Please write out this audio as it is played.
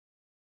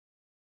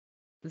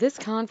This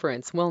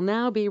conference will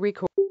now be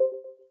recorded.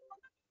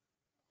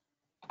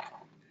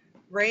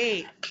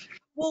 Great.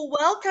 Well,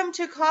 welcome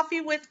to Coffee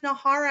with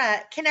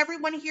Nahara. Can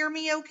everyone hear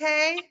me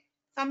okay?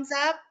 Thumbs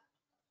up.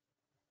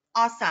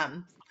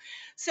 Awesome.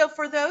 So,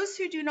 for those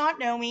who do not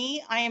know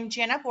me, I am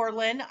Janet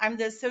Borland. I'm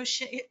the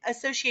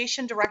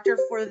Association Director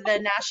for the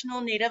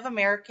National Native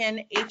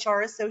American HR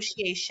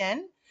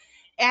Association.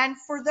 And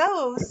for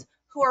those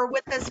who are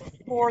with us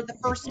for the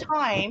first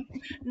time,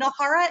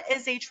 Nahara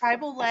is a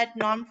tribal led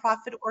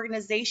nonprofit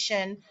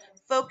organization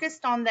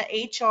focused on the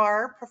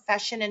HR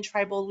profession and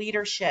tribal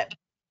leadership.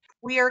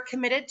 We are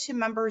committed to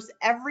members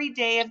every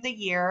day of the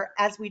year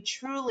as we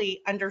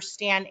truly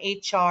understand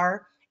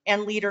HR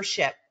and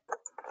leadership.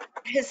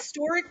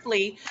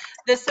 Historically,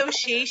 the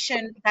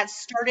association that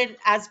started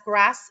as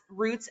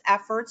grassroots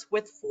efforts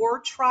with four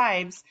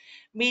tribes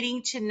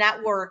meeting to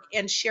network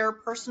and share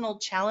personal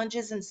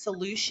challenges and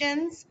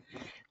solutions,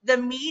 the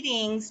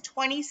meetings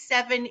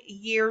 27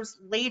 years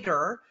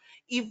later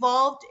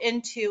evolved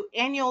into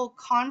annual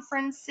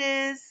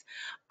conferences.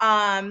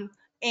 And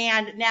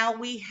now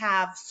we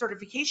have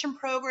certification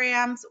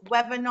programs,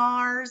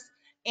 webinars,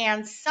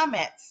 and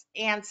summits.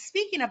 And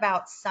speaking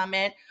about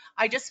summit,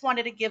 I just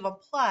wanted to give a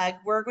plug.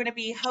 We're going to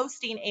be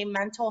hosting a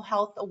mental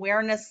health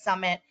awareness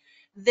summit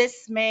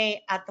this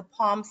May at the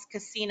Palms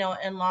Casino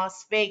in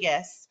Las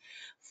Vegas.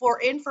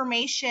 For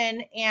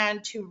information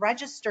and to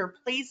register,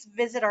 please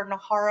visit our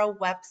Nahara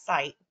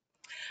website.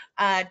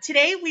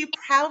 Today, we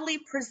proudly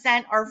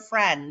present our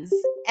friends,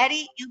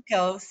 Eddie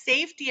Ilko,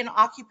 Safety and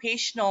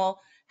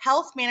Occupational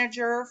Health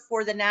Manager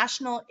for the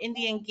National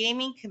Indian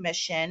Gaming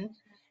Commission,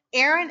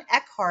 Erin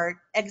Eckhart,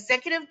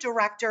 Executive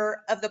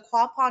Director of the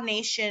Quapaw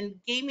Nation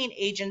Gaming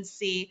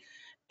Agency,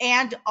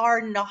 and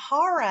our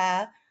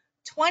Nahara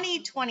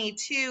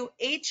 2022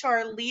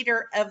 HR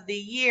Leader of the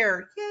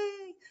Year.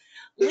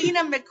 Yay!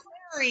 Lena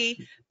McQuary,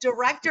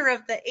 Director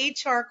of the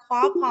HR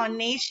Quapaw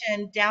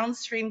Nation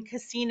Downstream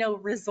Casino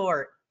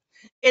Resort.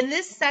 In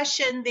this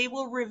session, they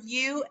will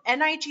review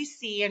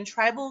NIGC and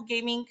Tribal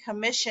Gaming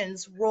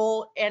Commission's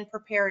role and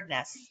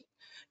preparedness.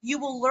 You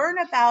will learn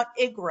about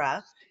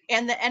IGRA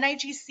and the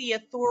NIGC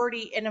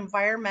authority in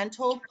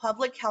environmental,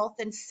 public health,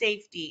 and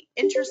safety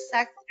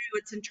intersect through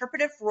its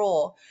interpretive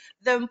role,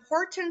 the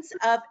importance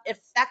of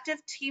effective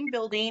team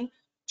building,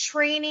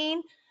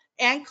 training,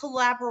 and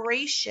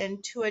collaboration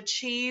to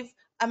achieve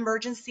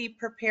emergency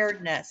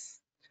preparedness.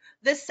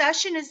 This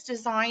session is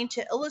designed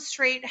to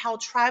illustrate how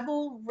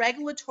tribal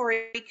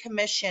regulatory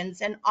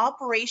commissions and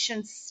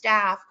operations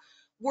staff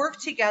work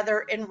together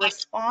in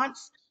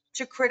response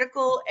to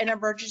critical and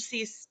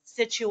emergency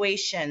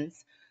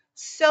situations.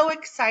 So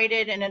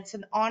excited, and it's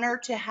an honor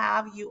to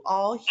have you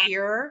all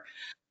here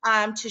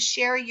to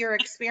share your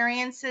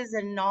experiences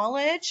and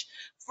knowledge.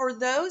 For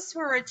those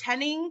who are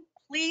attending,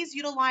 please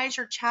utilize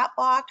your chat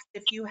box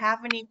if you have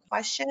any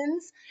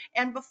questions.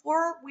 And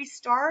before we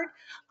start,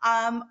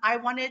 I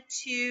wanted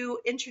to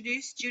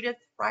introduce Judith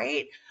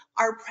Wright,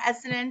 our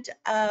president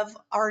of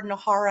our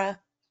Nahara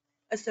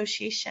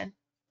Association.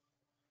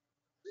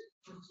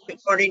 Good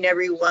morning,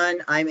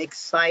 everyone. I'm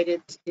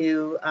excited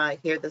to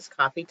hear this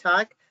coffee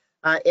talk.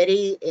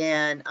 Eddie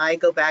and I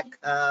go back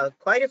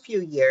quite a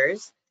few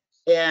years,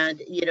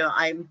 and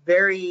I'm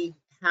very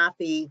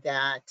happy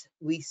that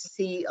we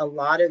see a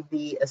lot of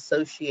the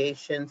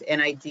associations,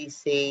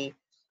 NIGC,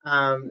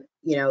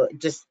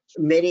 just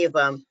many of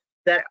them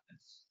that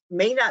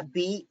may not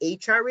be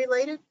HR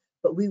related,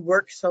 but we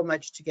work so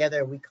much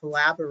together, we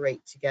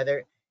collaborate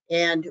together.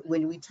 And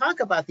when we talk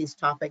about these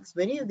topics,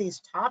 many of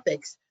these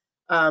topics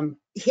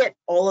hit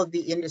all of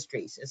the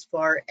industries as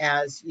far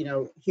as,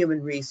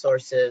 human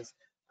resources,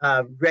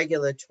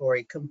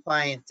 regulatory,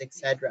 compliance,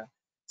 etc.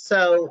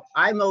 So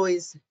I'm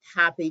always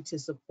happy to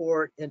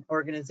support an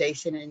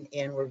organization,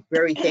 and we're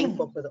very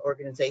thankful for the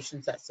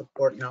organizations that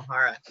support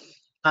Nahara.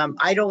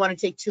 I don't want to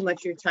take too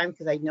much of your time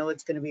because I know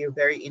it's going to be a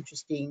very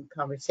interesting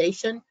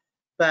conversation.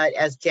 But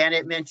as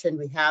Janet mentioned,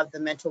 we have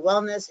the Mental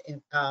Wellness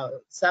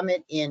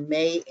Summit in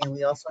May, and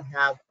we also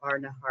have our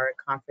Nahara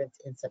Conference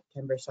in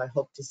September. So I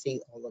hope to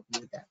see all of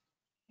you there.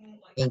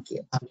 Thank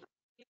you.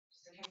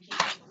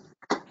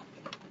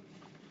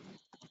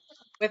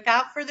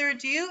 Without further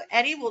ado,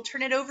 Eddie, we'll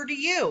turn it over to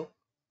you.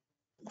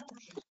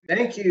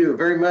 Thank you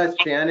very much,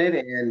 Janet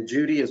and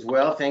Judy as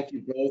well. Thank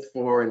you both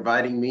for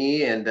inviting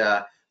me and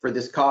for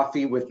this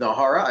coffee with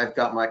Nahara. I've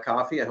got my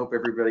coffee. I hope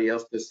everybody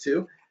else does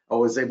too. I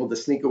was able to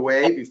sneak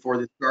away before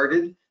this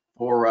started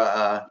for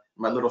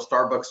my little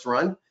Starbucks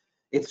run.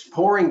 It's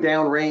pouring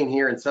down rain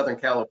here in Southern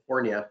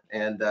California,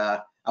 and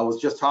I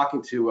was just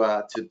talking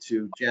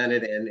to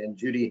Janet and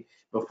Judy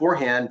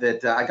beforehand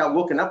that I got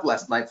woken up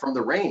last night from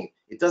the rain.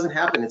 It doesn't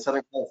happen in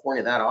Southern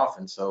California that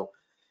often, so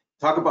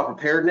talk about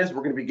preparedness.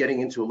 We're going to be getting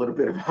into a little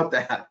bit about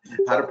that,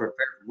 how to prepare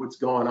for what's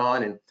going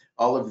on and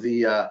all of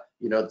the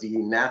the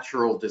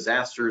natural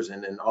disasters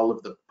and all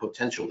of the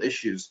potential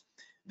issues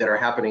that are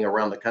happening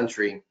around the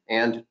country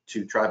and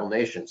to tribal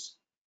nations.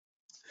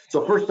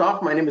 So first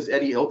off, my name is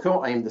Eddie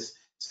Ilko. I am the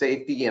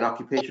Safety and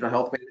Occupational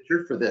Health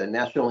Manager for the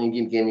National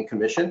Indian Gaming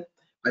Commission.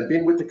 I've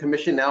been with the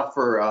commission now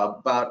for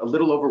about a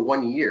little over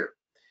 1 year.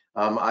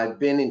 I've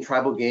been in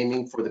tribal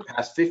gaming for the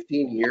past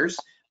 15 years.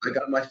 I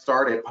got my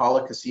start at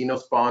Paula Casino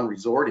Spa and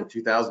Resort in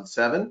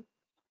 2007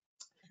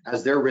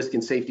 as their risk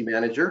and safety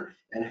manager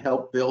and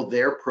helped build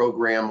their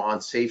program on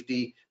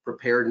safety,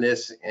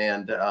 preparedness,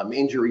 and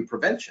injury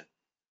prevention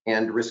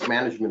and risk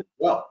management as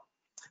well.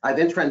 I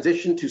then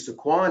transitioned to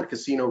Quapaw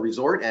Casino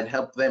Resort and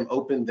helped them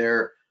open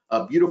their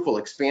beautiful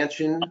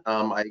expansion.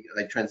 I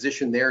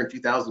transitioned there in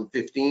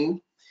 2015,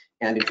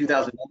 and in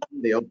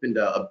 2019 they opened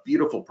a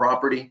beautiful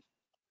property,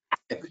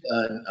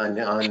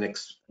 an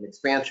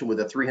expansion with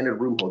a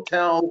 300-room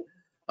hotel,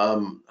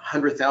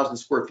 100,000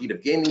 square feet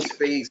of gaming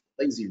space,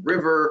 lazy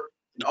river,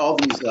 and all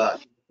these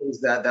things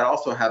that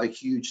also have a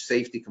huge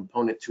safety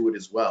component to it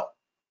as well.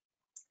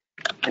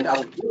 And I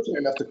was fortunate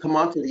enough to come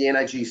onto the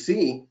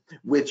NIGC,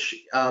 which,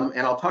 and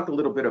I'll talk a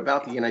little bit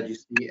about the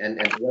NIGC and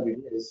what it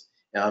is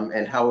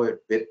and how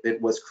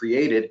it was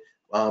created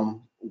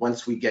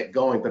once we get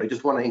going. But I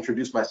just want to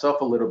introduce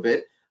myself a little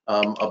bit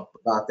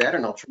about that,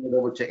 and I'll turn it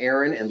over to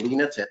Erin and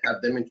Lena to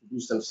have them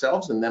introduce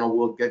themselves, and then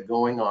we'll get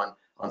going on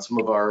some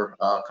of our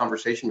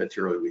conversation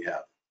material we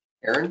have.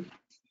 Erin?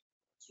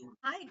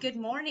 Hi, good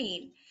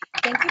morning.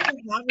 Thank you for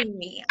having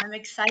me. I'm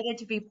excited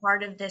to be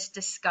part of this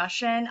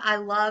discussion. I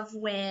love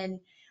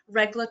when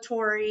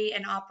regulatory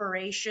and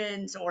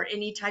operations or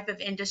any type of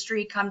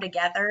industry come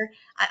together.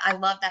 I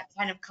love that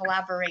kind of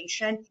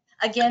collaboration.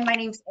 Again, my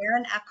name's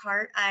Erin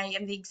Eckhart. I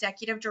am the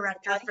executive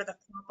director for the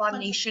Quapaw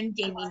Nation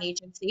Gaming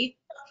Agency.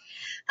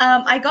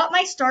 I got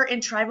my start in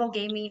tribal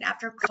gaming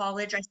after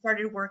college. I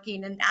started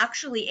working in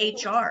actually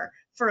HR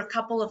for a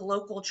couple of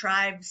local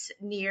tribes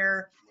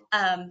near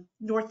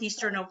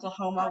northeastern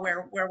Oklahoma,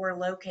 where we're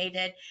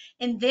located.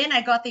 And then I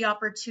got the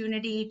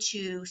opportunity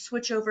to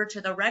switch over to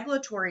the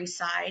regulatory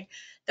side.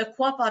 The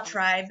Quapaw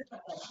tribe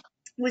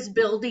was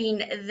building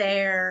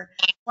their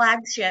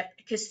flagship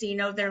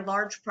casino, their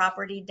large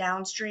property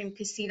downstream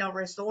casino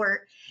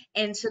resort.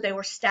 And so they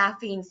were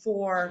staffing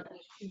for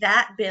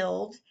that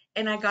build.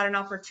 And I got an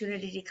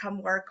opportunity to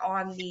come work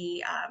on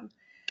the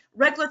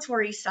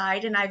regulatory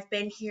side. And I've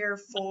been here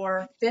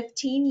for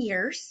 15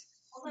 years.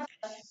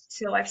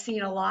 So I've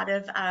seen a lot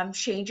of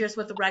changes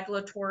with the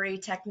regulatory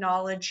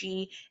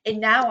technology. And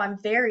now I'm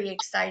very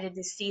excited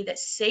to see that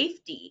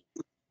safety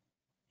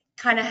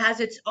kind of has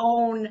its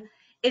own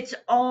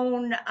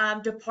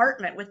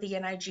department with the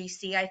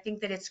NIGC. I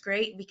think that it's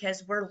great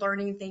because we're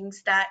learning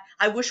things that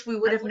I wish we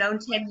would have known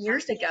 10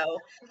 years ago.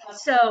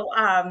 So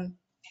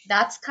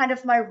that's kind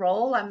of my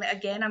role. I'm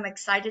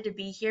excited to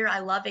be here. I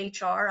love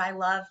HR. I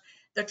love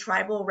the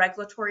tribal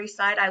regulatory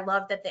side. I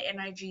love that the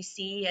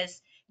NIGC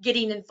is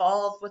getting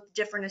involved with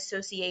different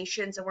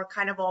associations, and we're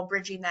kind of all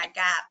bridging that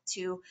gap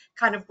to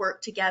kind of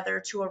work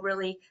together to a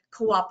really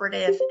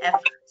cooperative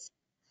effort.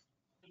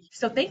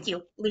 So thank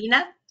you,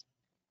 Lena.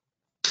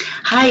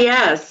 Hi,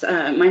 yes.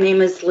 My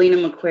name is Lena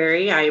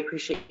McQuary. I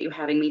appreciate you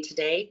having me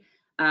today.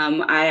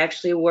 I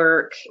actually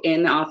work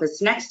in the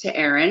office next to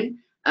Erin.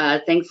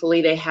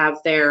 Thankfully, they have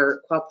their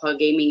Quapaw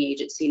Gaming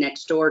Agency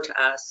next door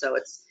to us, so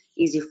it's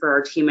easy for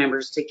our team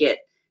members to get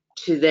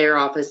to their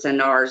office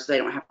and ours. They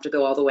don't have to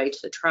go all the way to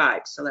the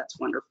tribe, so that's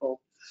wonderful.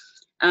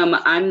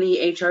 I'm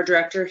the HR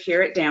director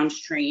here at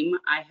Downstream.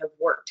 I have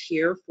worked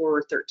here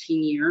for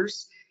 13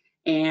 years,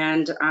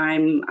 and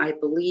I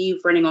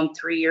believe, running on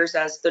 3 years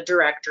as the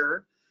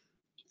director.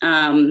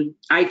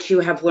 I too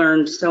have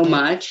learned so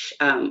much.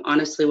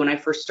 Honestly, when I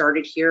first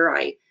started here,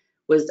 I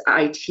was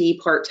IT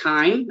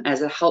part-time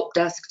as a help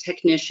desk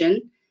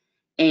technician.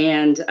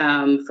 And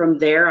from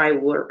there, I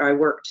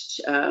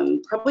worked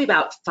probably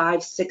about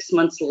 5-6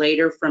 months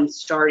later from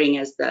starting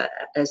as the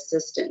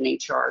assistant in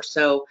HR.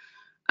 So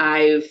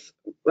I've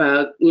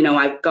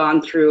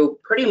gone through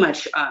pretty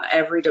much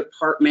every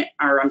department,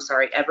 or I'm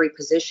sorry, every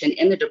position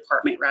in the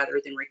department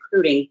rather than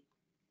recruiting.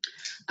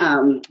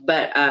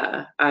 But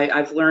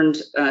I've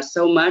learned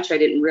so much. I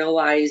didn't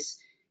realize,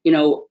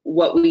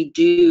 what we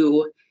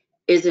do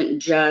isn't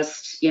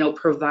just,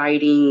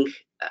 providing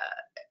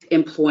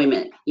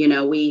employment.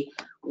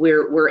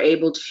 We're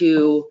able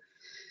to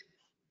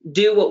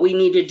do what we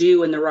need to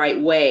do in the right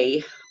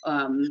way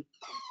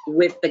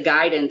with the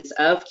guidance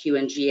of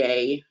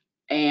QNGA.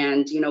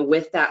 And,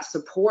 with that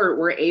support,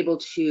 we're able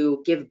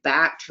to give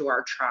back to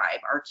our tribe,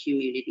 our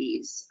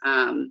communities,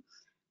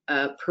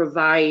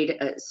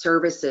 provide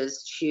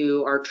services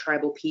to our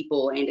tribal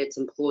people and its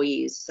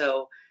employees.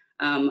 So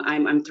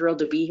I'm thrilled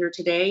to be here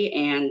today,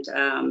 and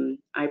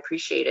I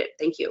appreciate it.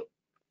 Thank you.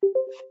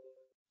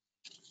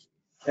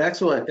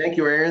 Excellent. Thank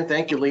you, Erin.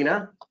 Thank you,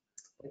 Lena.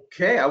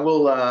 Okay, I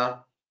will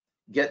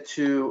get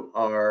to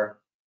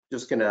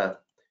just gonna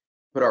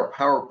put our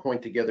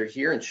PowerPoint together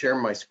here and share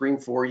my screen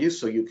for you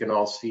so you can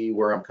all see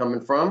where I'm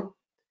coming from.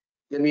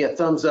 Give me a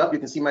thumbs up. You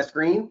can see my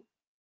screen.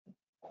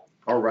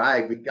 All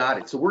right, we got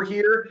it. So we're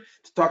here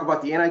to talk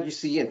about the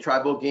NIGC and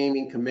Tribal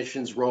Gaming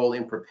Commission's role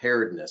in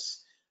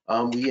preparedness.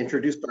 We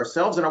introduced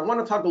ourselves, and I want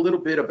to talk a little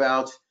bit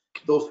about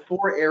those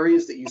 4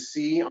 areas that you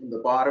see on the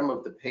bottom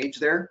of the page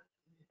there.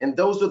 And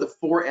those are the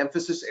 4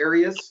 emphasis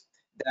areas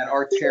that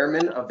our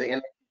chairman of the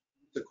NIGC,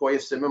 Sequoia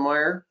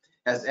Simmemeyer,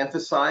 has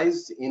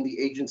emphasized in the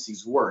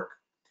agency's work.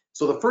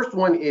 So the first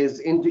one is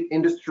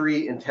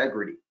industry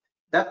integrity.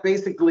 That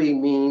basically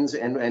means,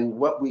 and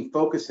what we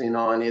focus in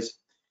on is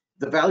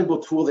the valuable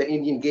tool that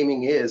Indian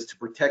gaming is to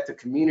protect the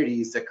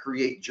communities that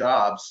create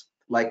jobs,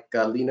 like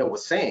Lena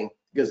was saying,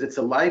 because it's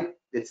like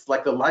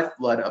the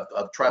lifeblood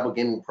of tribal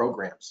gaming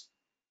programs.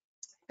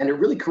 And it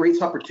really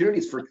creates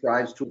opportunities for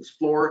tribes to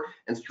explore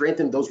and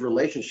strengthen those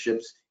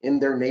relationships in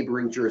their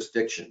neighboring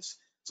jurisdictions.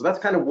 So that's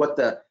kind of what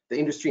the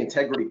industry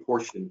integrity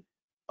portion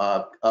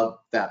of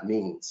that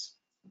means.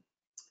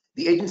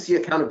 The agency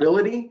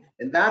accountability,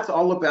 and that's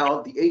all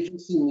about the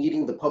agency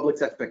meeting the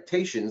public's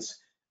expectations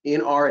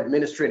in our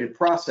administrative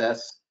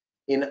process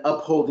in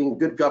upholding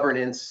good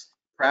governance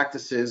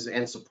practices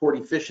and support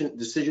efficient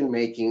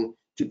decision-making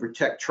to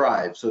protect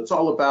tribes. So it's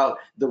all about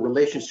the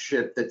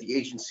relationship that the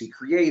agency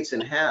creates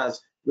and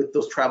has with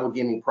those tribal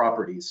gaming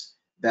properties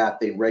that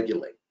they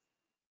regulate.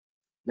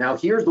 Now,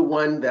 here's the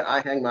one that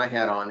I hang my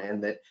hat on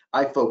and that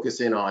I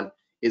focus in on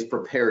is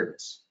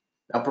preparedness.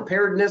 Now,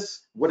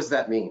 preparedness, what does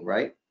that mean,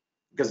 right?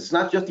 Because it's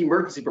not just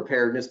emergency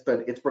preparedness,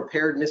 but it's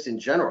preparedness in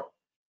general.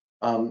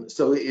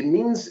 So it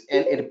means,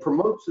 and it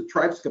promotes the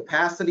tribe's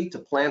capacity to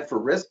plan for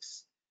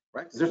risks,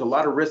 right? Because there's a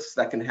lot of risks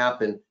that can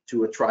happen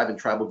to a tribe and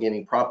tribal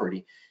gaming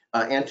property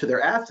and to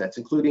their assets,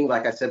 including,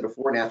 like I said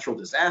before, natural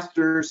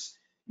disasters.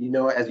 You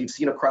know, as you've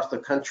seen across the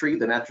country,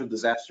 the natural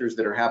disasters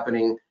that are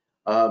happening,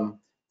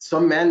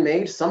 some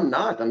man-made, some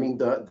not. I mean,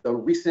 the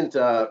recent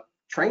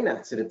train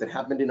accident that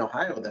happened in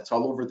Ohio, that's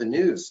all over the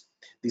news.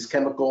 These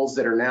chemicals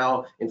that are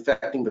now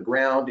infecting the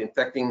ground,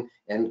 infecting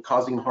and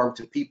causing harm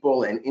to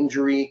people and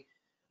injury,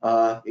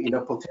 you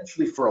know,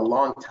 potentially for a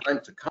long time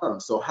to come.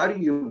 So how do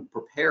you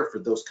prepare for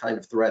those kind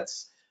of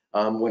threats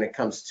when it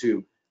comes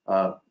to,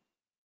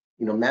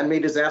 you know,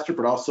 man-made disaster,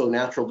 but also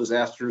natural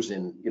disasters?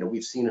 And, you know,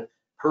 we've seen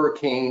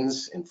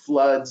hurricanes and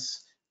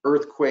floods,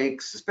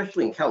 earthquakes,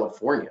 especially in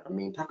California. I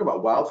mean, talk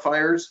about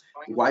wildfires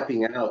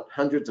wiping out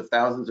hundreds of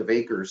thousands of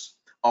acres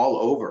all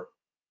over.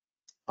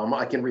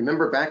 I can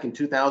remember back in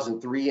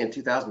 2003 and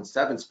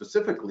 2007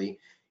 specifically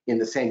in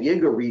the San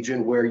Diego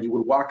region, where you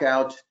would walk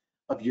out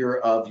of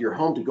your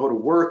home to go to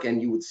work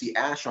and you would see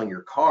ash on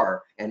your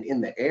car and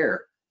in the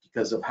air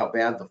because of how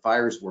bad the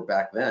fires were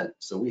back then.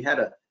 So we had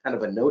a kind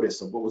of a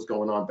notice of what was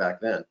going on back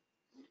then.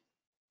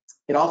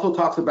 It also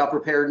talks about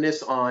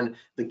preparedness on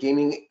the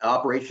gaming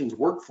operations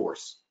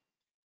workforce,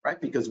 right?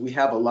 Because we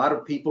have a lot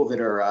of people that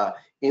are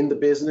in the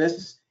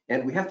business,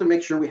 and we have to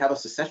make sure we have a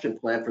succession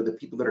plan for the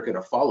people that are going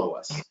to follow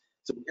us.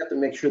 So we have to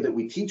make sure that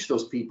we teach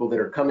those people that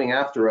are coming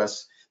after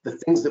us the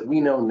things that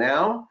we know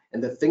now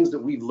and the things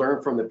that we've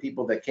learned from the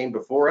people that came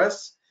before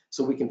us,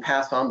 so we can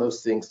pass on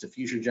those things to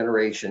future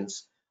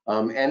generations.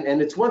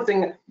 And it's one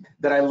thing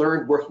that I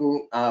learned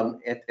working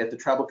at the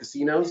tribal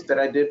casinos that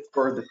I did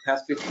for the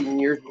past 15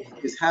 years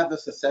is have a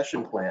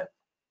succession plan.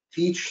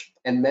 Teach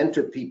and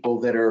mentor people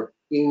that are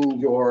in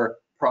your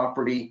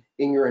property,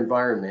 in your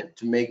environment,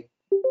 to make,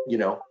 you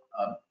know,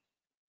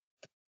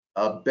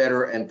 a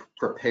better and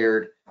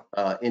prepared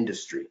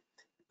industry.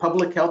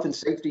 Public health and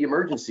safety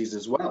emergencies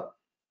as well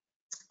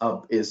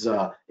is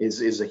a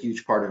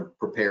huge part of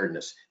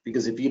preparedness,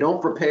 because if you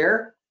don't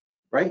prepare,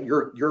 right,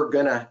 you're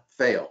gonna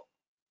fail.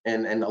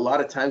 And a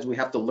lot of times we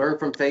have to learn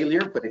from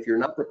failure, but if you're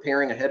not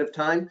preparing ahead of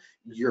time,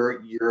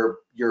 you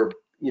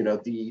know,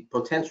 the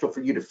potential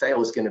for you to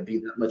fail is going to be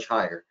that much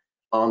higher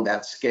on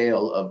that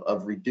scale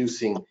of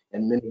reducing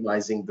and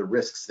minimizing the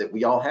risks that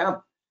we all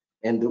have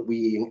and that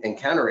we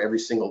encounter every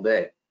single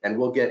day. And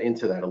we'll get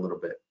into that a little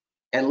bit.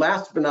 And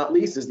last but not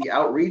least is the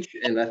outreach,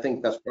 and I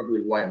think that's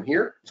probably why I'm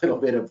here, a little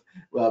bit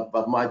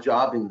of my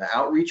job in the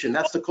outreach, and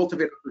that's to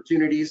cultivate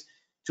opportunities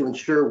to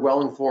ensure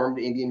well-informed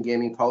Indian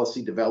gaming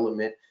policy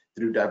development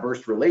through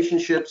diverse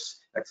relationships,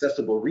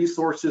 accessible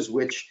resources,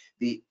 which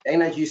the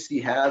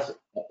NIGC has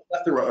a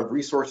plethora of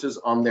resources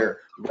on their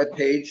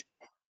webpage,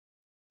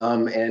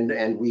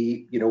 and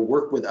we, you know,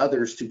 work with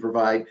others to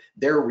provide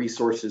their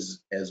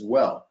resources as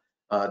well,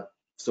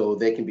 so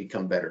they can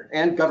become better.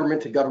 And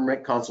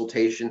government-to-government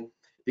consultation,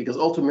 because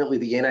ultimately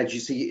the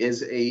NIGC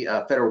is a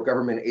federal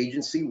government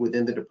agency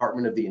within the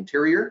Department of the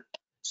Interior,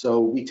 so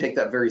we take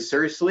that very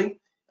seriously.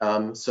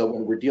 So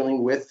when we're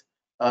dealing with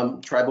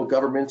tribal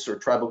governments or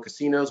tribal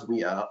casinos,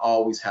 we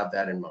always have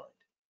that in mind.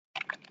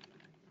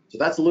 So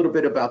that's a little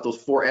bit about those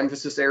 4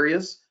 emphasis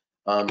areas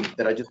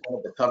that I just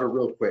wanted to cover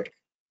real quick.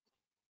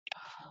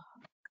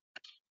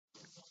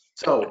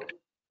 So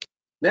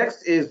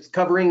next is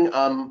covering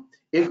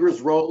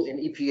IGRA's role in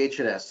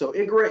EPHS. So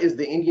IGRA is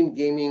the Indian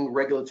Gaming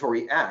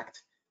Regulatory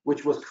Act,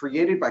 which was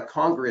created by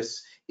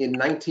Congress in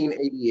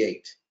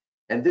 1988.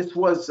 And this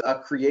was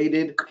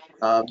created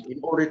in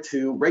order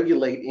to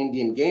regulate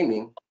Indian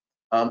gaming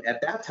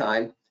at that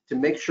time, to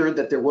make sure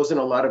that there wasn't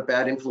a lot of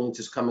bad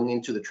influences coming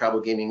into the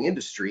tribal gaming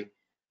industry,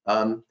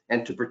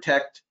 and to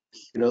protect,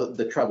 you know,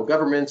 the tribal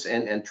governments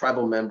and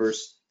tribal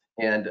members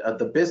and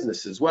the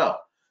business as well.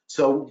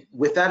 So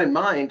with that in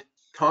mind,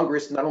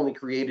 Congress not only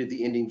created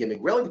the Indian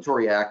Gaming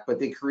Regulatory Act, but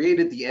they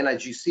created the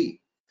NIGC,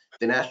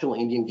 the National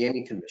Indian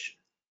Gaming Commission.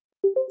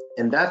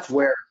 And that's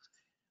where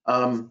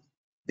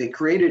they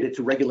created it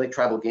to regulate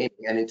tribal gaming.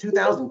 And in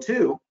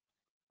 2002,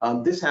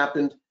 This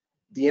happened,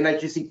 the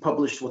NIGC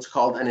published what's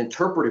called an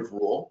interpretive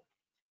rule.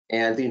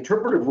 And the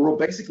interpretive rule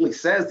basically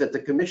says that the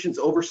commission's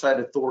oversight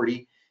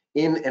authority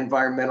in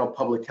environmental,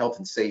 public health,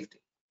 and safety.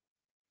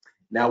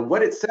 Now,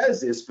 what it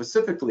says is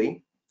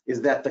specifically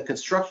is that the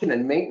construction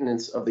and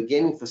maintenance of the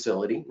gaming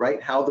facility,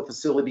 right, how the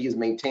facility is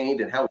maintained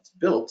and how it's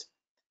built,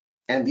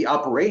 and the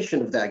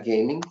operation of that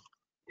gaming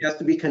has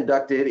to be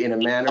conducted in a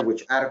manner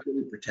which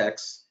adequately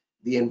protects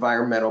the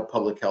environmental,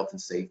 public health,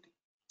 and safety.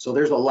 So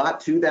there's a lot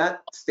to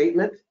that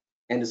statement,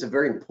 and it's a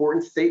very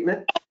important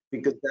statement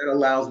because that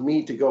allows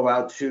me to go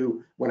out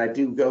to, when I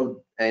do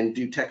go and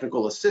do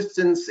technical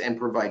assistance and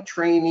provide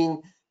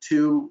training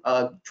to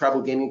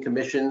tribal gaming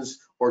commissions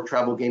or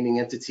tribal gaming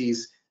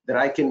entities, that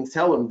I can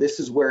tell them this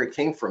is where it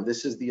came from.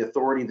 This is the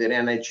authority that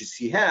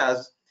NIGC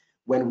has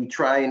when we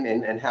try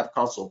and have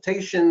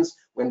consultations,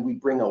 when we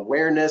bring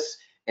awareness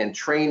and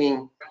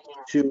training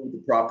to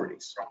the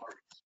properties.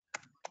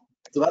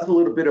 So that's a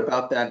little bit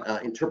about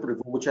that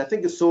interpretive rule, which I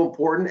think is so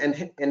important.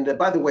 And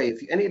by the way,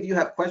 if any of you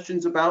have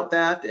questions about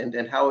that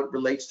and how it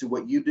relates to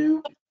what you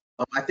do,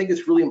 I think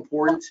it's really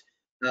important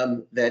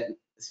that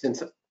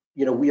since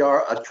we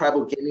are a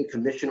tribal gaming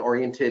commission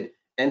oriented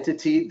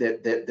entity,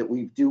 that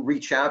we do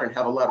reach out and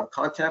have a lot of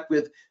contact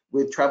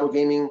with tribal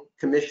gaming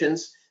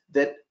commissions,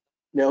 that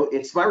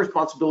it's my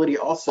responsibility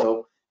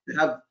also to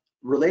have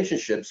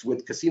relationships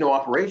with casino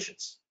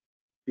operations,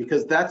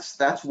 because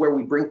that's where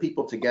we bring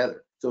people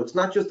together. So it's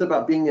not just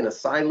about being in a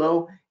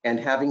silo and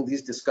having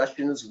these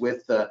discussions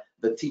with the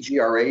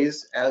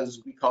TGRAs, as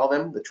we call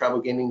them, the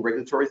tribal gaming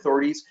regulatory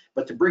authorities,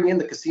 but to bring in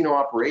the casino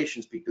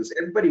operations, because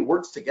everybody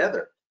works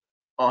together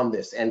on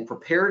this, and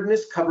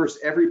preparedness covers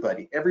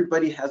everybody.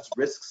 Everybody has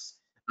risks,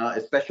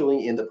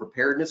 especially in the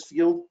preparedness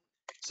field.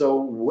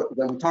 So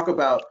when we talk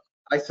about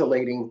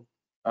isolating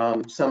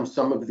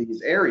some of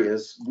these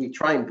areas, we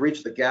try and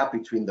bridge the gap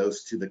between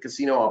those two: the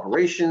casino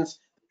operations,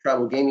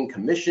 tribal gaming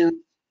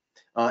commission,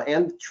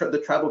 and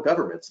the tribal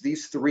governments.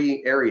 These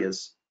three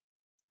areas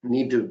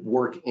need to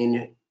work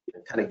in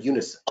kind of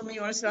unison.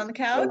 You want to sit on the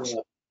couch?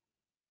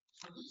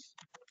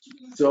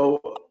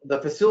 So the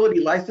facility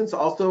license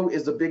also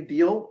is a big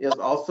deal. Is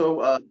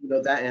also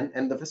that,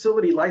 and the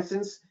facility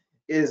license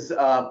is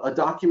a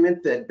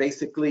document that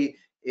basically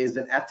is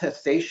an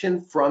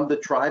attestation from the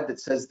tribe that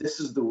says this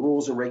is the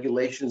rules and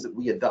regulations that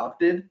we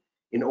adopted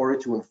in order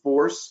to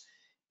enforce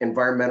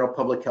environmental,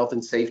 public health,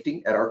 and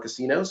safety at our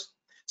casinos.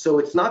 So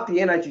it's not the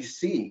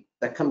NIGC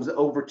that comes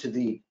over to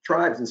the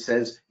tribes and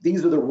says,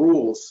 these are the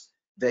rules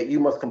that you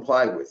must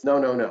comply with. No,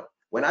 no, no.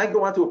 When I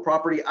go out to a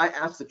property, I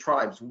ask the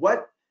tribes,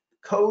 what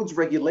codes,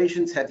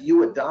 regulations have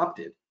you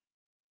adopted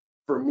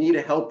for me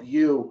to help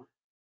you,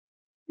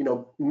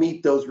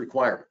 meet those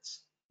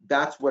requirements?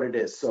 That's what it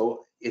is.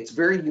 So it's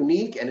very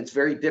unique and it's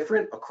very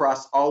different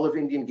across all of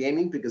Indian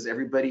gaming, because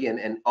everybody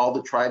and all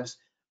the tribes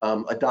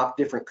adopt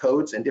different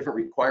codes and different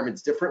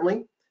requirements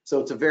differently. So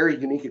it's a very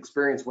unique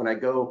experience when I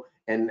go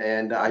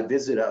and I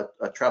visit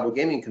a tribal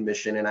gaming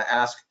commission and I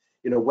ask,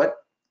 what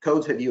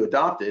codes have you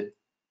adopted?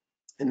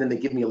 And then they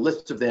give me a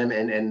list of them,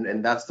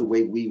 and that's the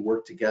way we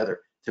work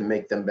together to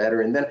make them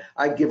better. And then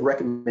I give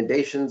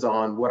recommendations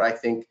on what I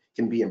think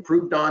can be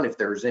improved on, if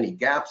there's any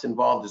gaps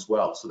involved as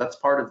well. So that's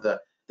part of the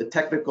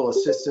technical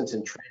assistance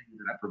and training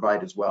that I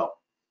provide as well.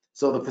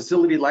 So the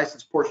facility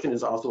license portion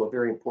is also a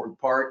very important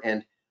part,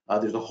 and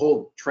there's a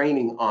whole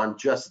training on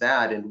just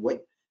that and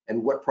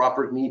what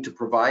properties need to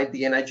provide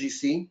the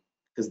NIGC,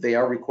 because they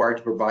are required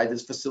to provide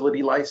this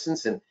facility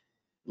license. And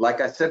like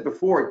I said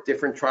before,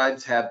 different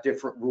tribes have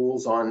different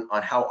rules on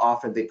how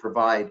often they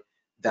provide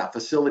that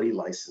facility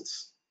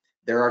license.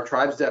 There are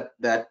tribes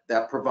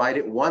that provide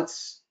it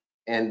once,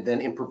 and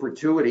then in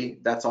perpetuity,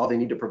 that's all they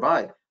need to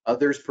provide.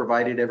 Others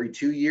provide it every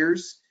 2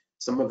 years.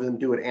 Some of them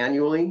do it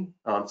annually,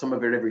 some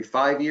of it every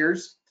 5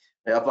 years.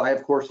 I,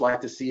 of course,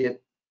 like to see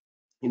it,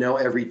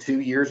 every 2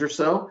 years or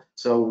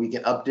so we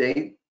can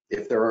update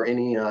if there are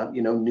any,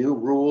 new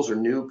rules or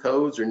new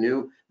codes or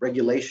new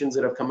regulations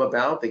that have come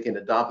about. They can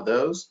adopt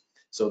those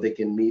so they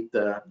can meet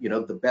the,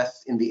 the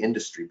best in the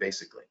industry,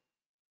 basically.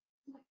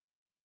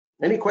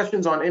 Any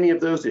questions on any of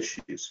those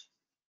issues?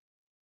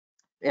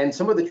 And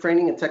some of the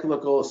training and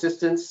technical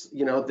assistance,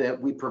 that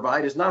we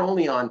provide is not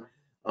only on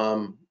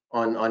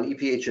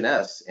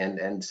EPHS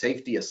and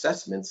safety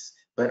assessments,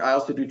 but I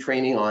also do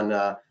training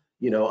on,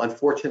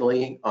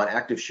 unfortunately, on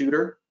active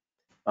shooter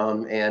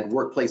and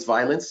workplace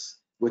violence,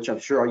 which I'm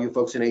sure all you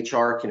folks in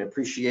HR can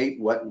appreciate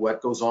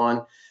what goes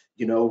on,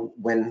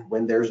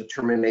 when there's a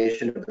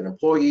termination of an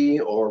employee,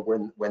 or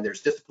when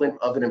there's discipline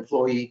of an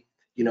employee,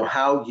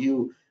 how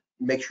you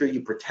make sure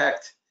you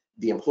protect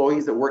the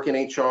employees that work in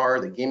HR,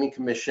 the gaming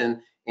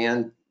commission,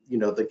 and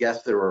the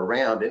guests that are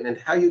around, and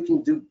how you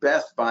can do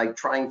best by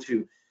trying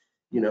to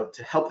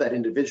to help that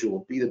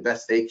individual be the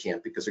best they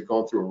can, because they're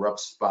going through a rough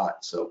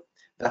spot. So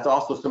that's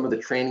also some of the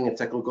training and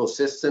technical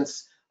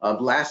assistance.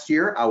 Last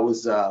year, I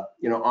was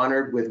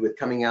honored with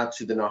coming out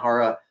to the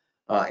NAHARA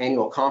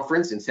annual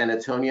conference in San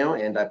Antonio,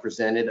 and I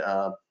presented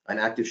an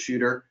active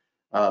shooter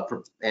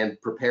and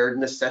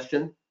preparedness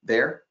session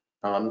there.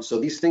 So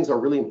these things are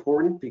really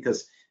important,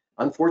 because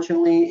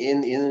unfortunately,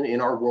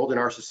 in our world, in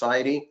our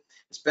society,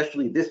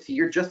 especially this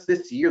year, just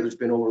this year, there's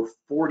been over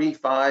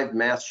 45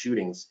 mass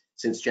shootings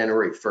since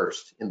January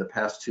 1st in the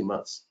past 2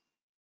 months.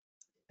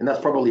 And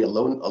that's probably a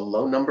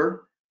low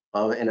number.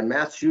 And a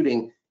mass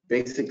shooting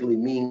basically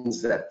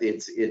means that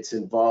it's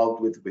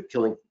involved with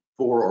killing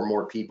 4 or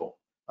more people.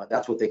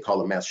 That's what they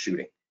call a mass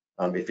shooting.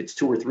 If it's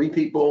 2 or 3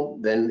 people,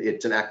 then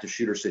it's an active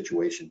shooter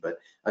situation. But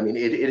I mean,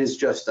 it is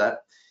just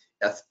that.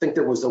 I think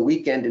there was a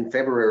weekend in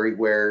February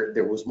where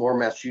there was more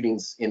mass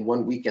shootings in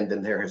one weekend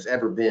than there has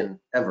ever been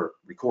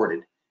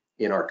recorded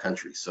in our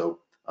country. So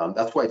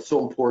that's why it's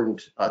so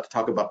important to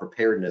talk about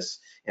preparedness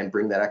and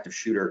bring that active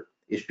shooter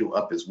issue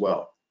up as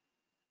well.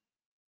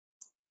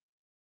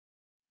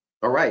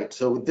 All right,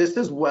 so this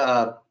is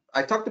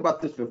I talked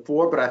about this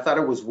before, but I thought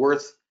it was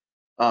worth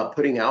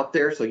putting out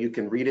there so you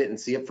can read it and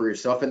see it for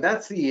yourself. And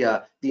that's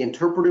the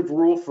interpretive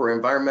rule for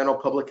environmental,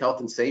 public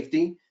health, and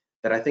safety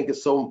that I think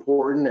is so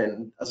important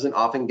and doesn't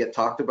often get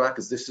talked about,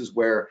 because this is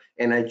where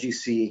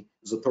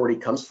NIGC's authority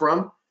comes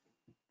from.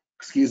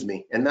 Excuse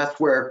me. And that's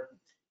where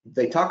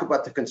they talk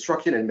about the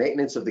construction and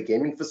maintenance of the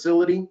gaming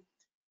facility.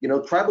 You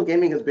know, tribal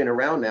gaming has been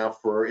around now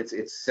for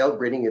it's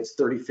celebrating its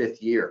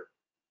 35th year.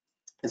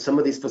 And some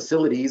of these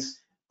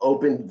facilities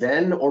opened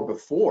then or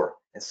before,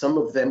 and some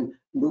of them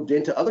moved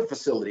into other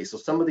facilities. So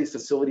some of these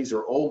facilities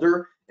are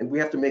older, and we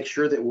have to make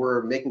sure that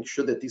we're making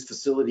sure that these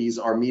facilities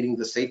are meeting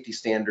the safety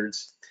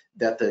standards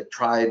that the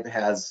tribe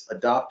has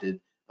adopted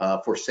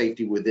for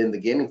safety within the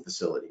gaming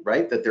facility,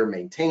 right? That they're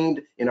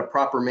maintained in a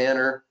proper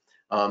manner,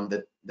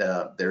 that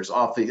there's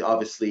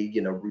obviously,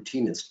 you know,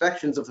 routine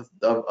inspections of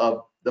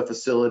the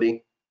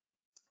facility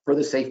for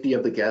the safety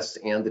of the guests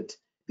and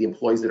the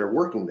employees that are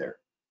working there.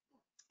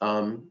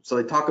 So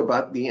they talk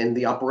about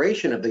the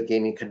operation of the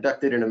gaming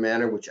conducted in a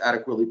manner which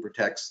adequately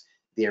protects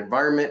the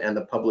environment and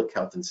the public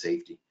health and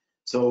safety.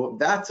 So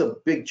that's a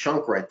big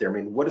chunk right there. I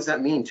mean, what does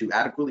that mean to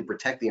adequately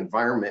protect the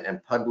environment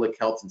and public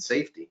health and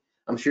safety?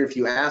 I'm sure if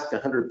you ask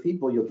 100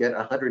 people, you'll get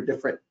 100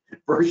 different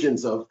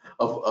versions of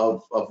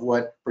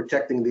what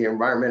protecting the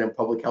environment and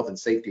public health and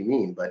safety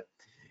mean. But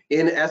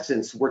in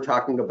essence, we're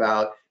talking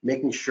about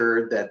making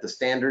sure that the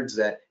standards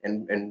that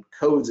and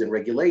codes and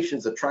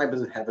regulations that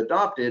tribes have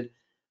adopted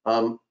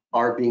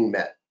are being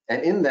met.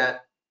 And in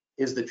that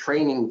is the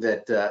training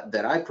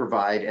that I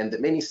provide and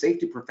that many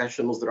safety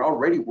professionals that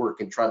already work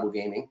in tribal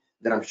gaming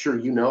that I'm sure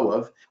you know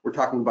of. We're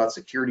talking about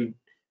security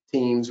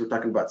teams, we're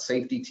talking about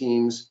safety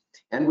teams,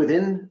 and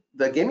within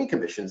the gaming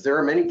commissions, there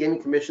are many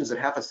gaming commissions that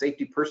have a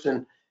safety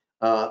person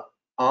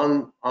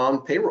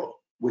on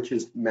payroll, which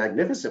is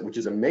magnificent, which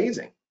is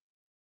amazing.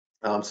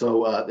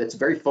 So it's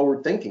very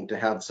forward thinking to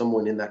have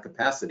someone in that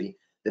capacity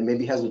that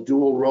maybe has a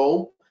dual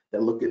role,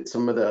 that look at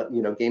some of the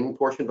gaming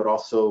portion, but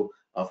also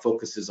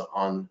focuses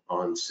on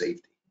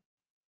safety.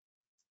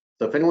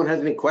 So if anyone has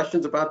any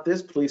questions about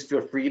this, please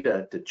feel free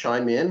to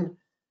chime in.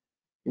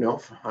 You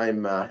know,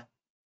 I'm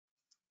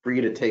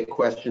free to take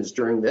questions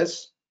during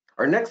this.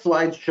 Our next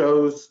slide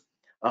shows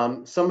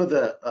some of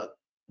the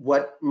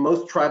what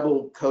most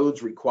tribal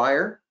codes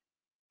require.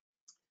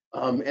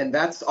 And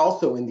that's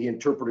also in the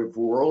interpretive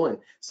rule, and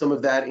some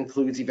of that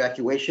includes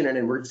evacuation and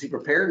emergency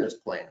preparedness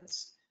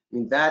plans. I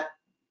mean, that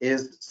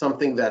is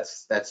something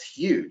that's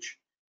huge,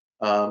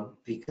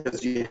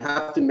 because you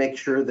have to make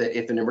sure that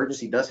if an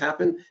emergency does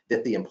happen,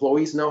 that the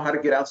employees know how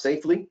to get out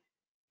safely.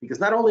 Because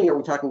not only are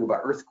we talking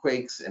about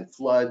earthquakes and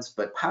floods,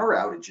 but power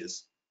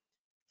outages.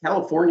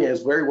 California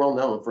is very well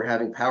known for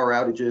having power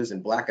outages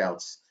and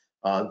blackouts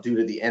due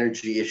to the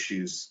energy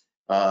issues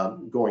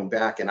going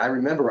back. And I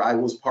remember I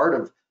was part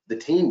of the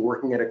team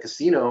working at a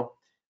casino,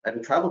 at a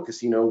tribal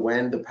casino,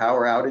 when the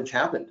power outage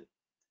happened.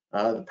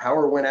 The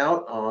power went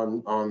out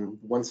on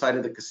one side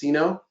of the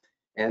casino,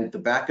 and the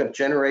backup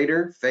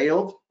generator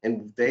failed,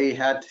 and they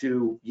had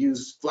to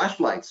use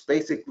flashlights,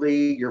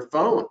 basically your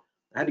phone.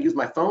 I had to use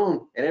my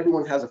phone, and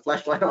everyone has a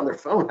flashlight on their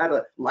phone. I had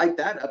to light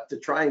that up to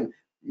try and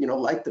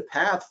light the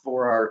path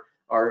for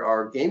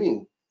our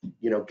gaming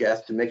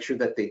guests to make sure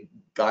that they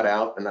got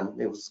out.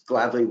 And it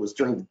was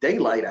during the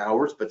daylight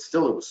hours, but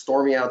still it was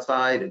stormy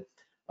outside,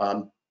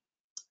 and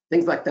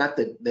things like that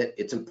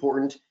it's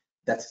important.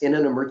 That's in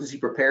an emergency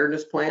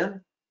preparedness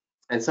plan.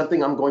 And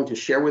something I'm going to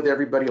share with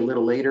everybody a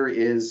little later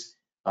is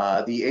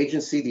the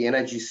agency, the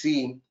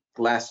NIGC,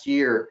 last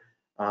year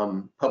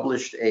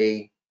published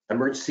a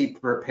emergency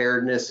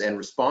preparedness and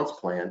response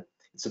plan.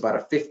 It's about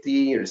a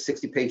 50 or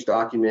 60 page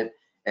document,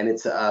 and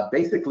it's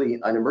basically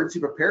an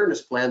emergency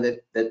preparedness plan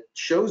that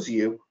shows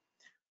you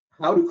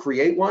how to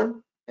create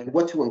one and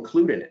what to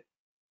include in it.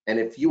 And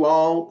if you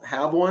all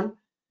have one,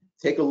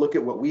 take a look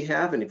at what we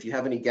have, and if you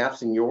have any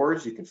gaps in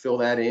yours, you can fill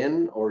that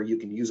in, or you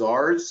can use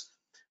ours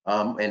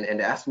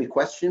and ask me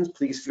questions.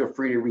 Please feel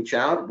free to reach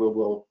out.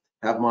 We'll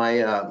have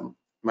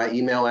my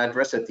email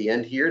address at the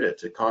end here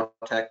to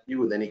contact you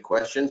with any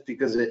questions,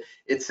 because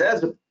it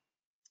says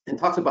and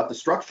talks about the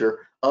structure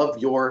of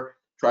your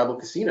tribal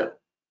casino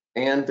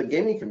and the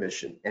gaming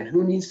commission and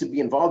who needs to be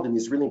involved in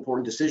these really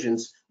important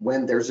decisions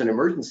when there's an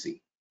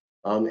emergency.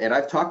 And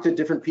I've talked to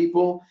different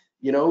people,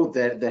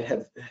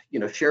 that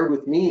have shared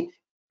with me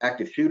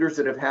active shooters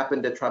that have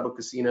happened at tribal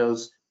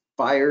casinos,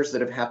 fires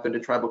that have happened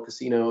at tribal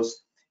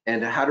casinos,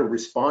 and how to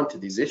respond to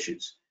these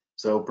issues.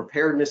 So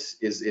preparedness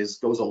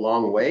goes a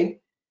long way,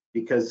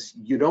 because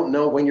you don't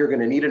know when you're going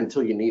to need it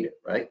until you need it,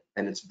 right?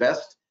 And it's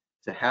best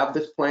to have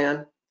this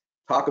plan,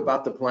 talk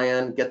about the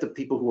plan, get the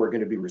people who are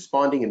going to be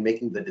responding and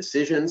making the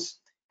decisions,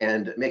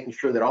 and making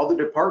sure that all the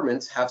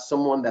departments have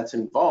someone that's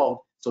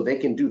involved so they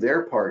can do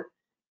their part.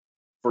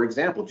 For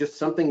example, just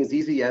something as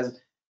easy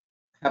as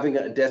having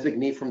a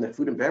designee from the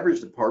food and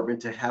beverage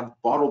department to have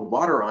bottled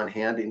water on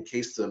hand in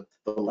case the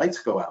lights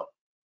go out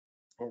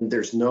and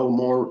there's no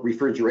more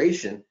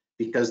refrigeration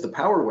because the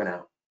power went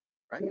out,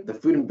 right? The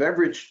food and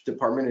beverage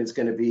department is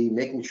going to be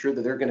making sure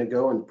that they're going to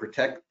go and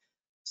protect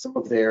some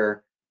of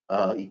their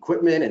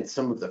equipment and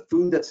some of the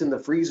food that's in the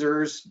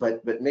freezers,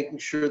 but making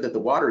sure that the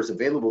water is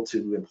available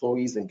to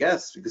employees and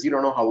guests, because you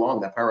don't know how long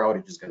that power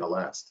outage is going to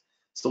last.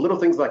 So little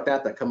things like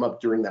that that come up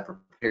during that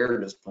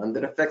preparedness plan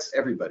that affects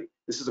everybody.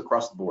 This is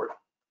across the board.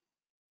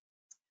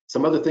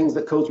 Some other things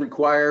that codes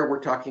require, we're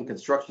talking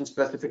construction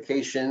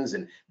specifications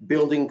and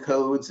building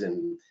codes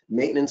and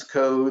maintenance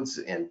codes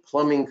and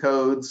plumbing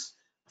codes.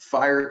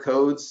 Fire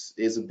codes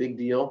is a big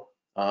deal.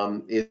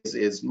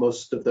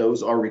 Most of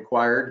those are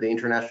required. The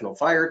International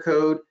Fire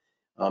Code,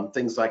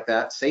 things like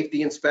that.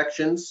 Safety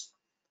inspections,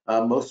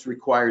 most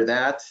require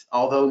that,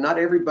 although not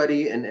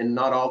everybody and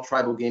not all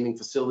tribal gaming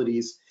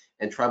facilities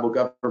and tribal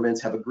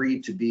governments have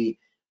agreed to be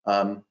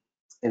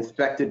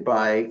inspected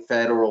by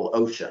federal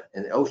OSHA,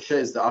 and OSHA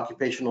is the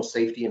Occupational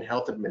Safety and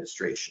Health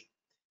Administration.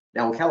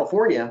 Now in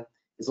California,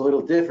 it's a little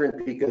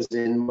different, because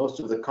in most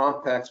of the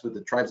compacts with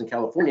the tribes in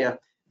California,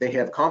 they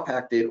have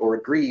compacted or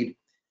agreed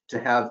to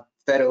have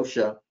Fed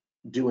OSHA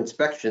do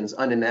inspections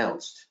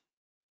unannounced.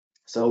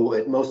 So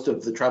at most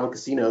of the tribal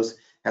casinos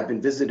have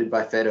been visited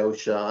by Fed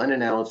OSHA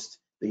unannounced.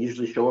 They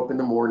usually show up in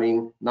the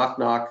morning, knock,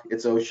 knock,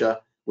 it's OSHA.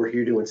 We're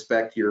here to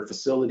inspect your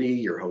facility,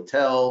 your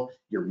hotel,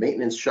 your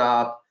maintenance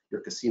shop, your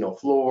casino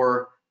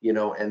floor, you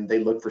know, and they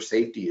look for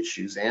safety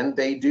issues, and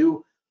they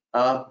do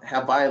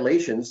have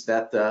violations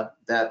that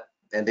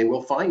and they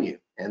will fine you,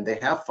 and they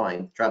have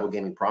fined tribal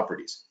gaming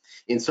properties.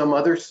 In some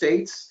other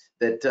states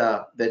that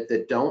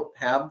don't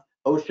have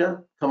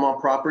OSHA come on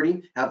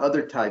property, have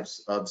other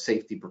types of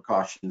safety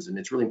precautions, and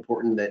it's really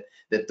important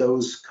that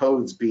those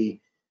codes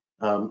be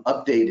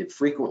updated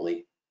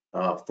frequently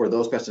for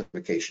those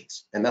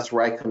specifications. And that's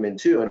where I come in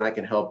too, and I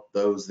can help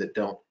those that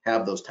don't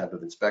have those type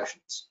of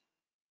inspections.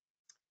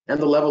 And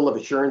the level of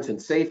assurance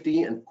and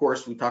safety, and of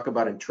course we talk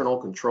about internal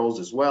controls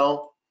as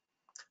well,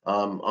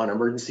 on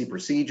emergency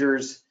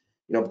procedures.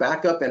 You know,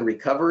 backup and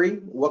recovery,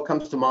 what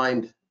comes to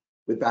mind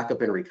with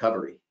backup and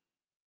recovery?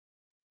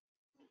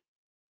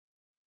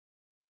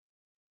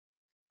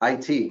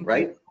 IT,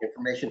 right?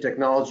 Information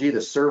technology,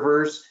 the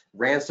servers,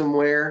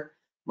 ransomware.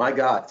 My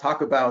God,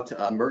 talk about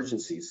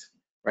emergencies,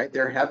 right?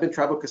 There have been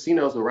tribal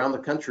casinos around the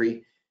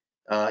country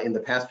in the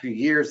past few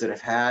years that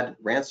have had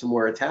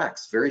ransomware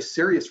attacks, very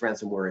serious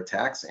ransomware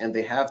attacks, and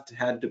they have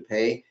had to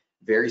pay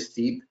very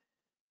steep,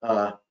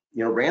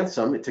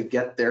 ransom to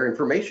get their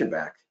information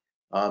back.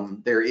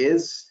 There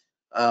is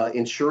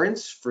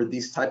insurance for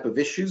these type of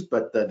issues,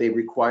 but they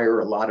require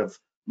a lot of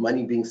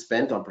money being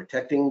spent on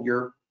protecting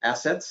your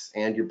assets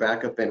and your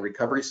backup and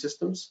recovery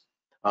systems.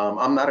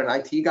 I'm not an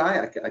IT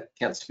guy. I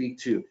can't speak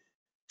to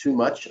too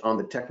much on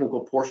the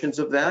technical portions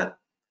of that.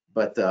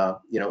 But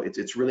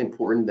it's really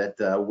important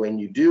that when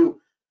you do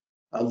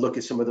look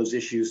at some of those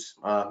issues,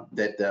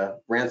 that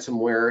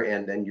ransomware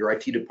and your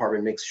IT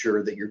department makes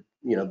sure that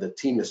the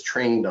team is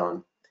trained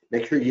on.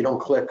 Make sure you don't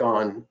click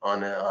on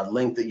a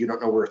link that you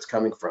don't know where it's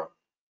coming from.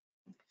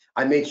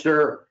 I made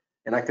sure,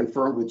 and I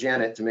confirmed with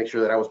Janet to make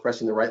sure that I was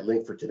pressing the right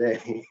link for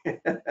today.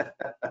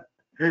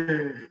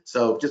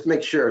 So just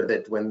make sure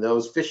that when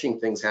those phishing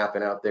things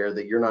happen out there,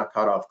 that you're not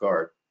caught off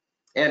guard.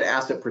 And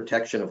asset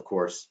protection, of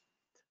course,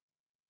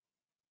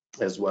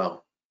 as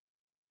well.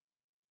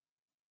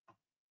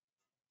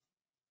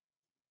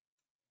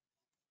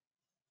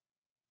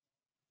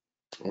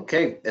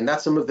 Okay, and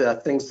that's some of the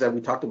things that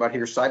we talked about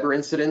here. Cyber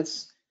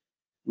incidents.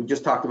 We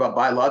just talked about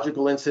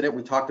biological incident.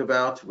 We talked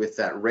about with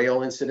that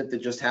rail incident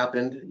that just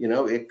happened. You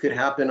know, it could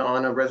happen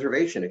on a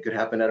reservation. It could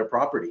happen at a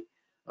property.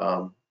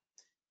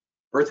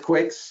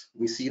 Earthquakes,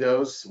 we see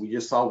those. We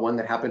just saw one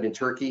that happened in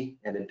Turkey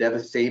and it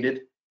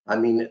devastated. I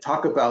mean,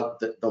 talk about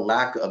the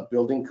lack of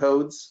building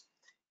codes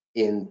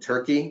in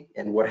Turkey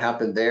and what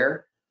happened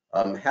there.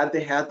 Had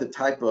they had the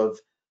type of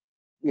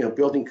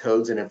building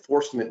codes and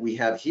enforcement we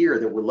have here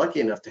that we're lucky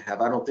enough to have,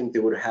 I don't think they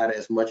would have had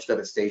as much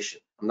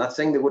devastation. I'm not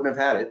saying they wouldn't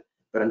have had it,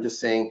 but I'm just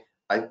saying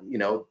I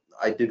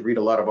did read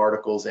a lot of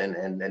articles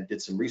and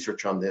did some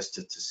research on this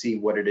to see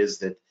what it is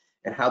that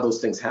and how those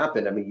things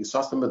happen. I mean, you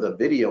saw some of the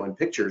video and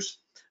pictures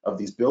of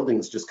these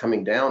buildings just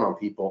coming down on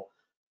people,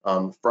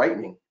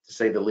 frightening to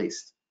say the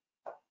least.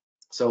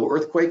 So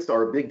earthquakes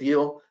are a big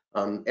deal.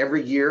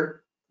 Every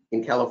year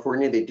in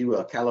California, they do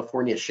a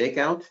California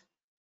shakeout.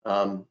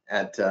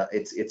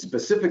 It's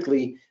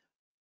specifically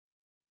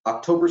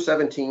October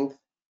 17th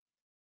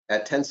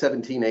at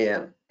 10:17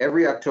 a.m.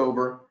 Every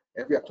October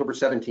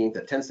 17th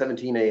at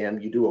 10:17 a.m.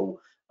 you do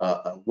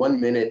a 1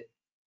 minute,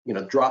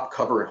 drop,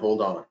 cover, and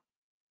hold on.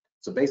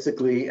 So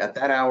basically at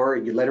that hour,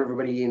 you let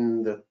everybody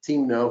in the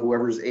team know,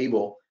 whoever's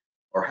able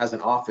or has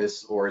an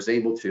office or is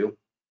able to,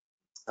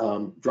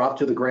 drop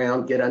to the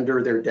ground, get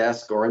under their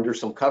desk or under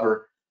some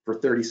cover for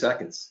 30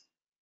 seconds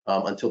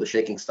until the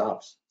shaking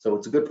stops. So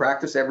it's a good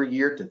practice every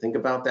year to think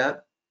about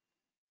that.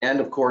 And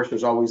of course,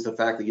 there's always the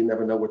fact that you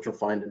never know what you'll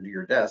find under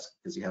your desk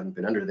because you haven't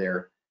been under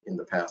there in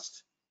the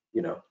past,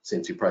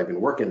 since you've probably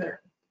been working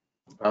there.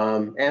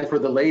 And for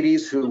the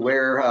ladies who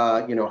wear,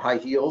 high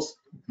heels,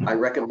 I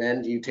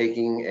recommend you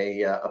taking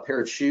a pair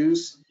of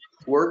shoes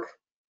to work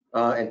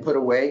and put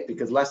away,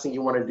 because last thing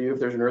you want to do if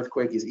there's an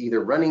earthquake is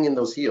either running in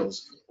those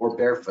heels or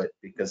barefoot,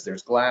 because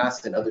there's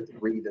glass and other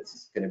debris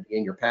that's going to be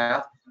in your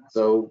path.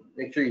 So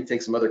make sure you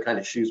take some other kind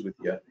of shoes with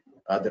you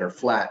that are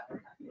flat,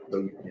 so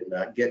you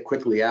can get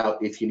quickly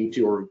out if you need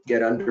to, or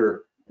get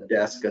under the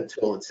desk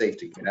until it's safe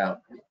to get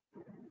out.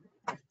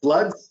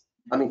 Floods.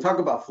 I mean, talk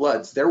about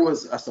floods. There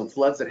was some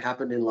floods that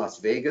happened in Las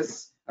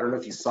Vegas. I don't know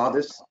if you saw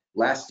this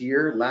last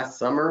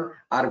summer,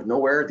 out of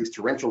nowhere, these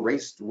torrential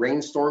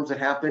rainstorms that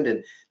happened.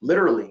 And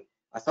literally,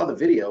 I saw the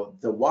video,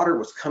 the water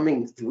was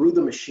coming through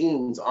the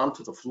machines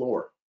onto the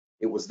floor.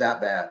 It was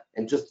that bad.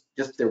 And just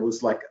there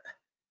was like,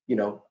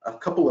 a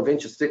couple of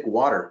inches thick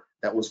water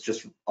that was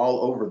just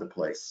all over the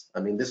place. I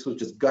mean, this was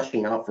just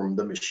gushing out from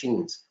the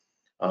machines.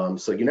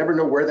 So you never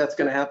know where that's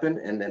going to happen,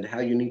 and how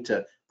you need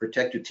to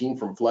protect your team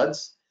from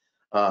floods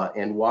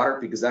and water,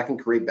 because that can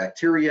create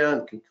bacteria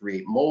and can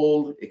create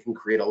mold. It can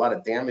create a lot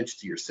of damage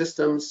to your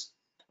systems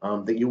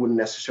that you wouldn't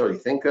necessarily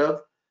think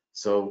of.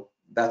 So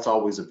that's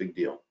always a big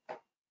deal.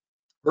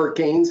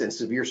 Hurricanes and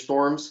severe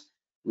storms,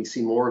 we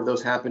see more of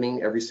those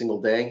happening every single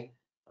day.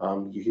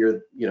 You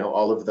hear,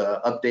 all of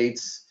the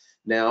updates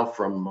now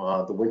from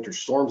the winter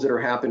storms that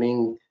are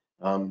happening.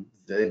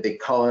 They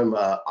call them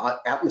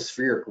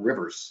atmospheric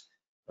rivers.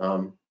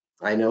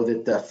 I know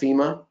that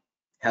FEMA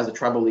has a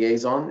tribal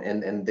liaison,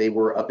 and they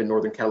were up in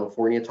Northern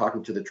California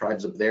talking to the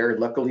tribes up there.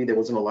 Luckily, there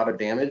wasn't a lot of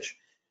damage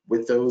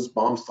with those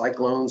bomb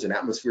cyclones and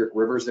atmospheric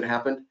rivers that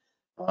happened,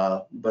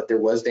 but there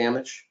was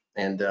damage,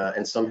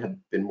 and some have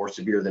been more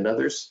severe than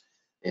others,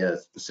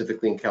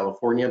 specifically in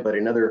California. But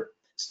in other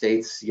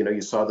states,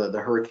 you saw the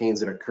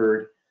hurricanes that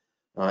occurred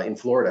in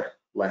Florida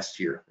last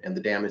year and the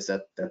damage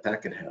that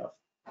could have.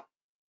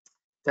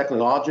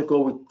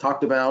 Technological, we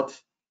talked about.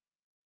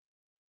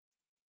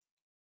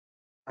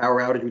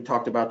 Power outage, we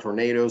talked about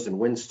tornadoes and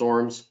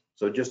windstorms.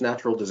 So just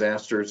natural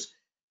disasters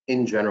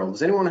in general.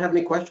 Does anyone have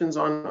any questions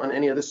on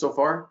any of this so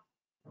far?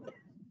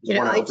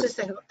 I just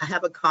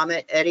have a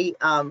comment, Eddie.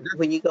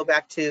 When you go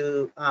back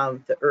to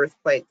the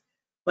earthquake,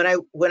 when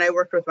I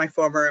worked with my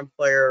former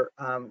employer,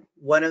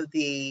 one of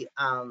the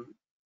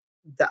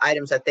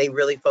items that they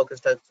really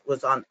focused on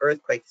was on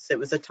earthquakes. It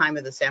was the time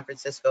of the San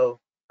Francisco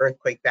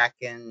earthquake back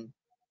in,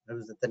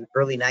 the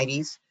early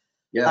 90s.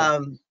 Yeah.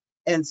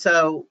 And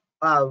so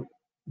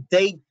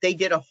they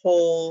did a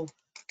whole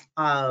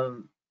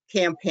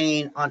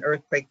campaign on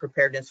earthquake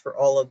preparedness for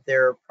all of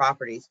their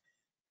properties.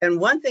 And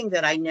one thing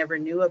that I never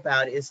knew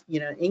about is,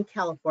 in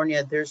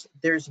California,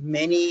 there's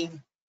many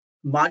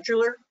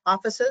modular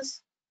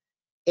offices.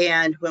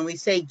 And when we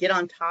say get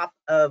on top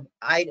of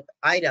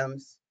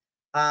items,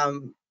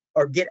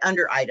 or get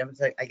under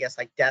items, I guess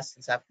like desks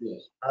and stuff, yes.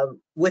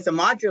 With a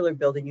modular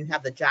building, you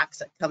have the jacks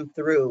that come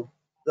through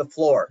the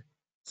floor.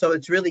 So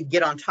it's really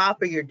get on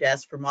top of your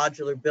desk for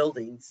modular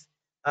buildings,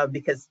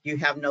 because you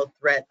have no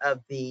threat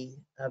of the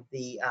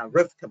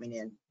roof coming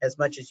in as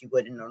much as you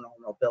would in a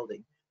normal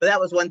building. But that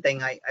was one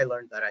thing I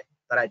learned that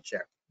I'd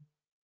share.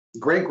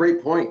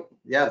 Great point.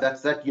 Yeah,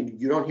 that's that.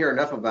 You don't hear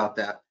enough about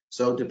that.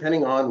 So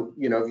depending on,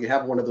 if you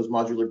have one of those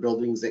modular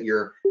buildings that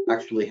you're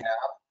actually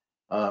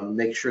have,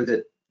 make sure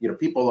that,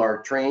 people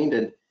are trained,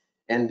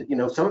 and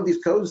some of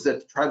these codes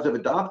that tribes have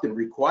adopted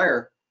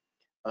require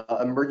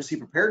emergency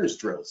preparedness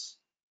drills.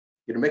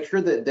 Make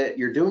sure that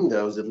you're doing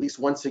those at least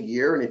once a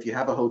year. And if you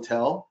have a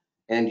hotel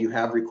and you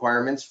have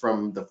requirements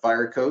from the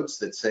fire codes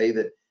that say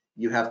that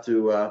you have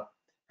to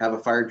have a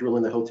fire drill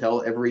in the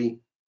hotel every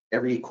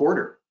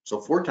quarter, so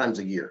 4 times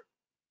a year.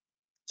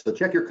 So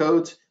check your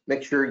codes,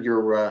 make sure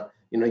you're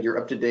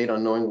up to date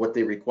on knowing what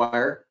they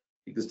require,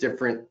 because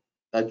different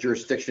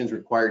jurisdictions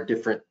require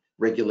different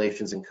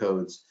regulations and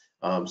codes.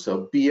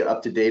 So be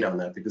up to date on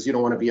that, because you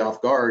don't want to be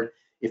off guard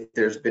if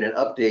there's been an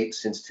update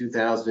since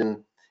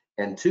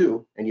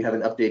 2002 and you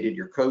haven't updated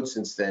your code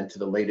since then to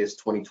the latest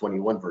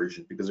 2021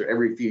 version, because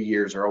every few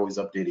years are always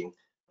updating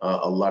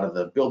a lot of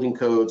the building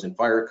codes and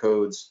fire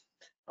codes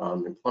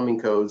and plumbing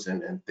codes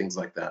and things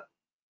like that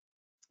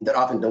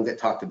often don't get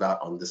talked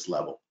about on this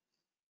level.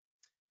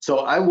 So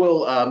I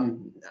will,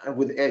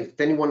 if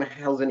anyone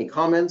has any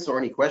comments or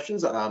any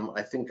questions,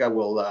 I think I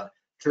will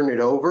turn it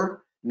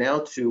over now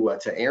to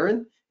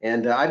Erin.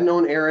 And I've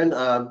known Erin,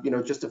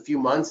 just a few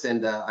months,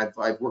 and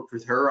I've worked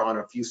with her on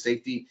a few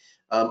safety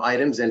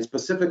items, and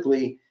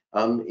specifically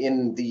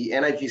in the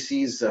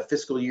NIGC's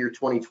fiscal year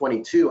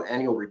 2022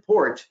 annual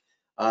report,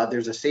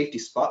 there's a safety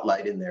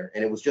spotlight in there,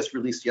 and it was just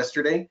released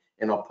yesterday,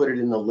 and I'll put it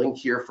in the link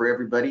here for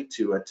everybody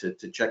to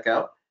check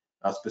out.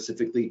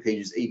 specifically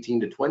pages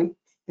 18 to 20,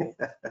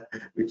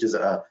 which is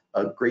a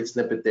great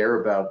snippet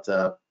there about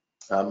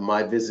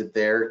my visit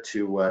there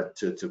to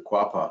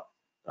Quapaw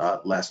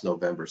last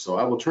November. So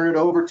I will turn it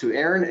over to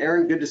Erin.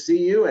 Erin, good to see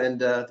you, and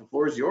the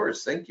floor is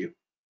yours. Thank you.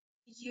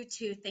 You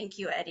too. Thank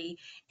you, Eddie.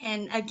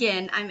 And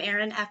again, I'm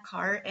Erin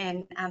Eckhart,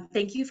 and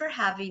thank you for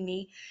having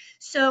me.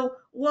 So,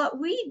 what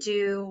we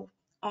do,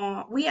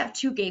 we have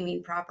two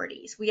gaming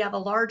properties. We have a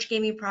large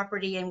gaming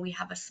property and we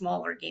have a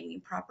smaller gaming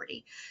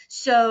property.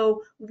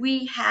 So,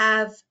 we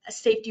have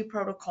safety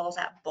protocols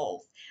at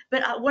both.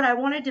 But what I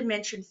wanted to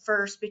mention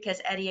first,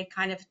 because Eddie had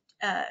kind of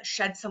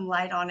shed some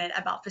light on it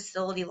about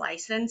facility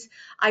license,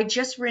 I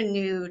just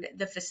renewed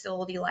the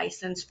facility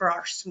license for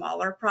our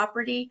smaller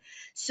property.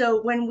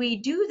 So when we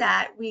do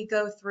that, we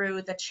go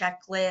through the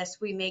checklist.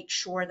 We make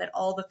sure that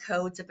all the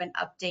codes have been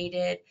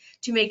updated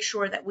to make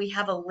sure that we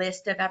have a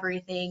list of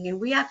everything. And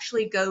we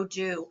actually go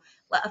do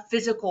a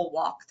physical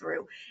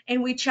walkthrough.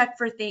 And we check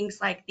for things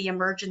like the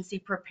emergency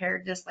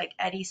preparedness, like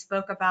Eddie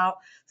spoke about,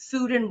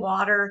 food and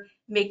water,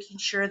 making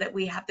sure that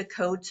we have the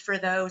codes for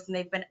those and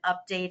they've been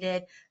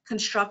updated,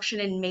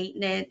 construction and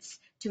maintenance,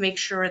 to make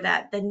sure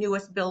that the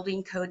newest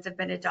building codes have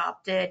been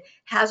adopted,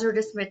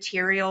 hazardous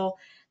material,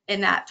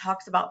 and that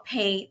talks about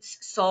paints,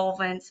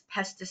 solvents,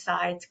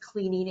 pesticides,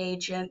 cleaning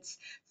agents,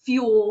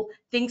 fuel,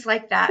 things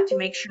like that, to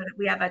make sure that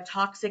we have a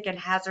toxic and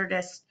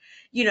hazardous,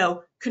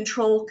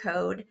 control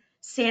code,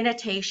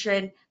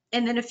 sanitation,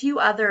 and then a few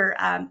other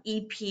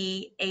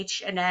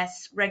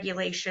EPHS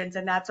regulations,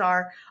 and that's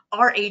our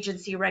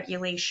agency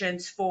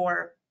regulations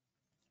for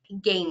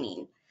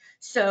gaming.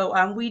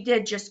 So we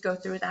did just go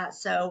through that.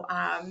 So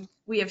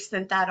we have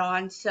sent that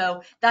on.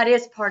 So that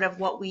is part of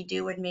what we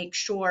do and make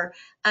sure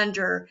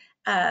under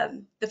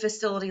the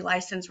facility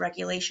license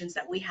regulations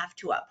that we have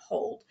to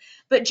uphold.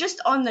 But just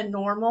on the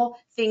normal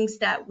things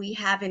that we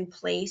have in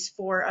place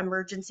for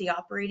emergency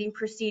operating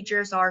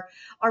procedures are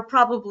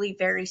probably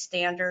very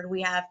standard.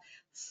 We have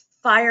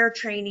fire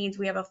trainings,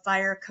 we have a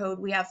fire code,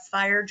 we have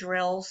fire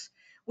drills,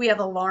 we have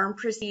alarm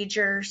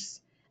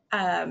procedures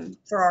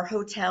for our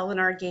hotel and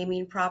our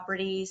gaming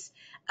properties,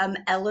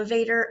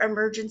 elevator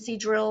emergency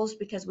drills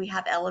because we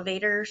have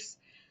elevators,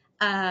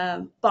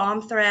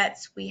 bomb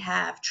threats, we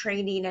have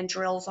training and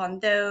drills on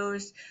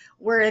those.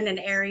 We're in an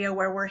area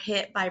where we're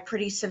hit by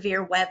pretty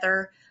severe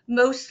weather,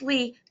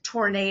 mostly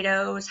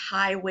tornadoes,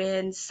 high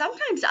winds,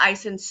 sometimes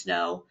ice and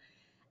snow,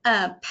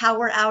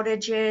 power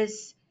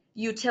outages,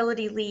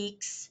 utility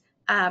leaks,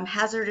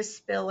 hazardous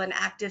spill, and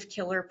active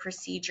killer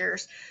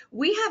procedures.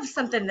 We have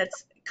something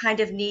that's kind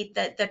of neat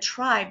that the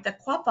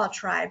Quapaw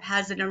tribe,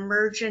 has an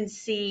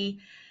emergency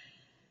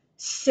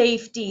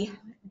safety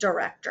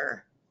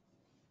director.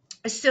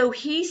 So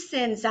he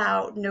sends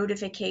out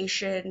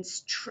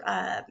notifications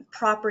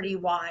property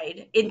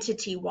wide,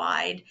 entity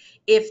wide,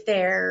 if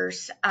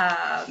there's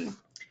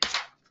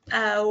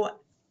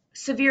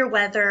severe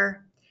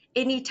weather,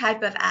 any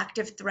type of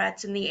active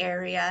threats in the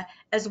area,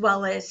 as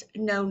well as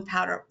known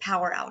power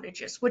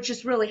outages, which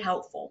is really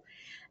helpful.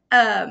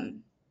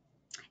 And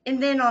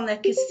then on the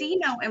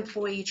casino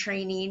employee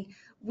training,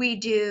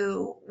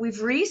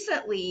 we've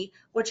recently,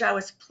 which I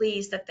was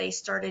pleased that they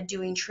started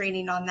doing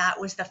training on, that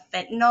was the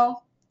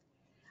fentanyl.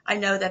 I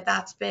know that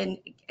that's been,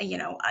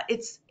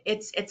 it's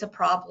a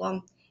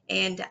problem,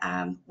 and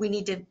we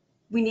need to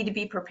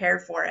be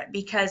prepared for it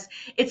because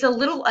it's a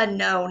little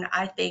unknown,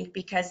 I think,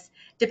 because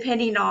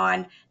depending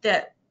on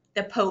the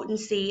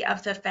potency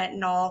of the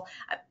fentanyl,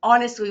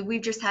 honestly,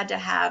 we've just had to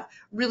have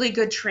really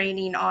good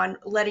training on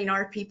letting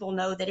our people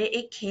know that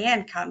it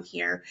can come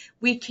here.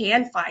 We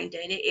can find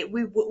it.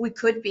 We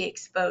could be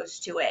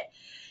exposed to it.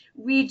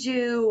 We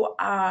do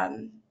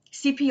CPR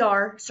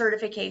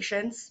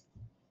certifications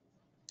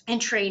and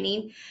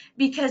training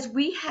because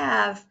we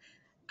have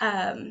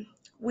on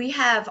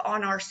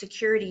our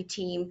security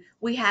team,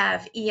 we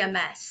have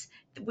EMS.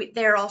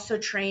 They're also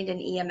trained in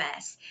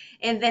EMS.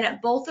 And then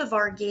at both of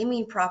our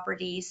gaming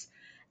properties,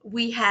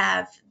 we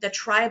have the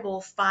tribal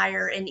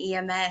fire and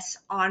EMS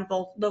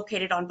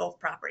located on both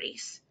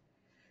properties.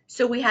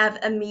 So we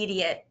have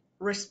immediate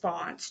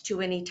response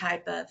to any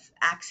type of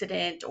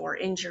accident or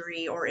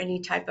injury or any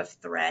type of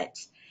threat.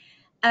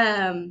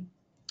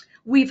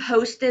 We've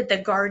hosted the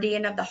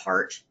Guardian of the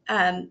Heart,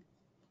 I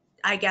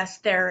guess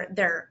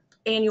their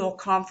annual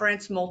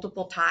conference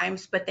multiple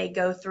times, but the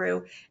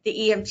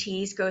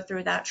EMTs go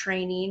through that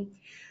training.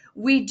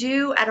 We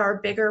do at our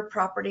bigger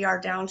property, our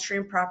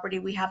downstream property,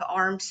 we have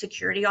armed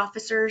security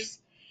officers,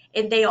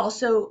 and they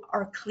also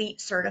are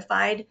CLEAT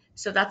certified.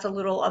 So that's a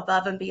little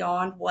above and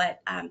beyond what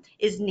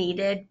is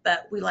needed,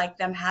 but we like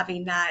them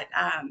having that,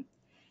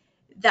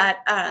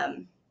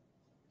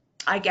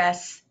 I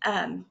guess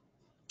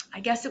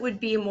it would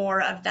be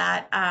more of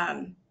that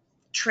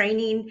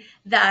training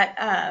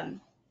that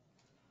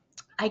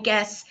I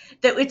guess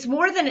that it's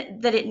more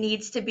than that it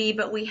needs to be,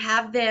 but we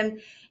have them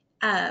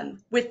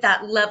with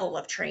that level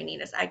of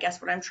training is I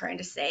guess what I'm trying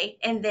to say.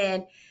 And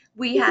then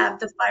we have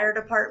the fire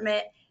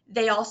department.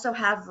 They also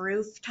have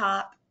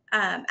rooftop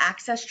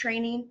access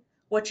training,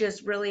 which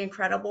is really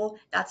incredible.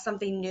 That's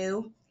something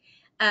new.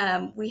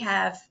 We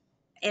have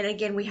And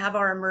again, we have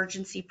our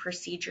emergency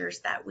procedures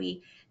that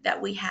we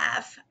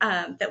have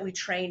that we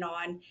train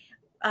on.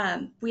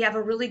 We have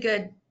a really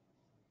good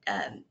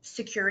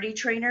security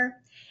trainer,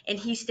 and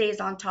he stays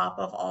on top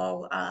of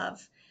all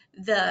of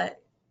the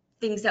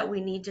things that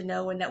we need to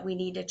know and that we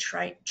need to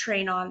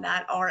train on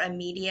that are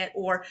immediate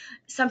or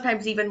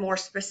sometimes even more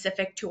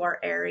specific to our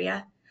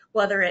area,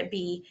 whether it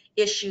be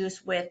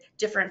issues with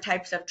different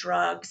types of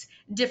drugs,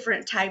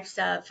 different types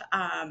of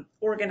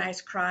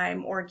organized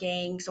crime or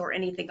gangs or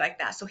anything like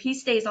that. So he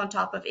stays on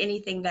top of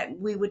anything that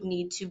we would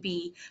need to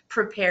be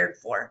prepared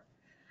for.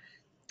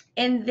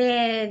 And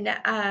then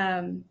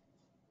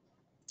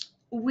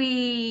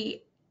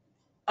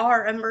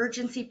our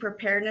emergency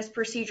preparedness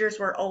procedures,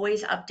 we're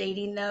always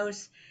updating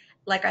those,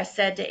 like I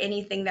said, to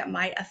anything that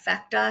might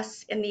affect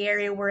us in the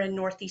area. We're in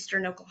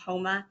northeastern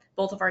Oklahoma,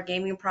 both of our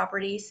gaming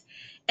properties.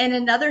 And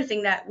another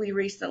thing that we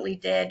recently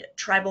did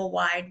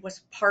tribal-wide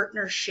was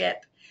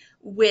partnership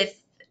with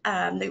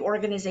the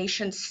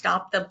organization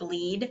Stop the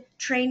Bleed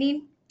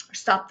training,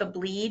 Stop the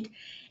Bleed.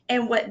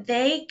 And what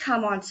they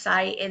come on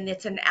site, and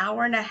it's an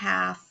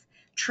hour-and-a-half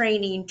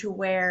training to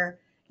where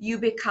you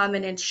become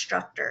an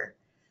instructor.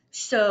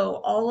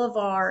 So all of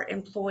our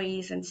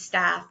employees and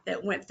staff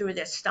that went through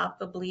this Stop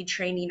the Bleed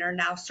training are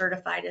now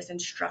certified as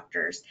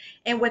instructors.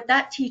 And what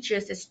that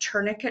teaches is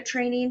tourniquet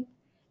training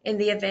in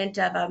the event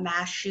of a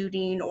mass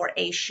shooting or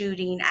a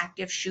shooting,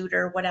 active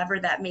shooter, whatever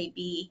that may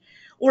be,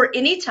 or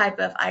any type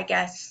of, I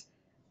guess,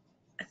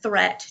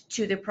 threat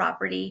to the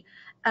property,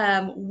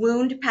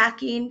 wound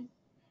packing,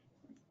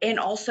 and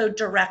also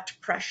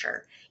direct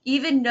pressure.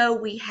 Even though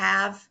we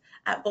have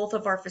at both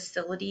of our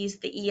facilities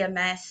the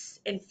EMS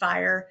and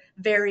fire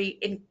very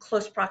in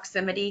close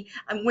proximity,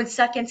 when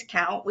seconds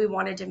count, we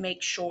wanted to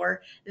make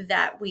sure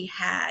that we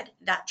had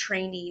that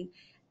training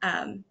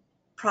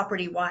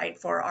property-wide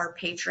for our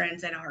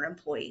patrons and our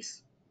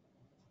employees.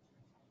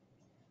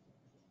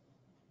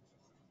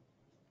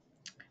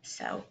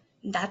 So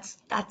that's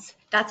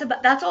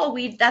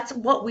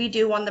what we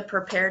do on the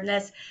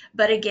preparedness.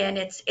 But again,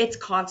 it's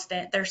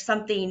constant. There's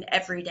something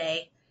every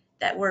day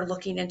that we're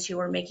looking into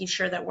or making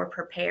sure that we're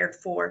prepared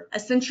for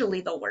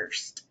essentially the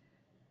worst.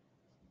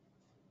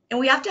 And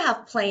we have to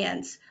have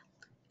plans,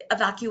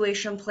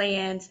 evacuation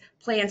plans,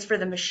 plans for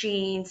the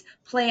machines,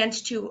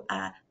 plans to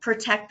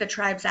protect the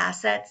tribe's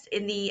assets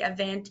in the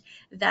event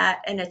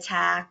that an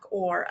attack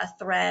or a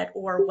threat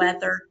or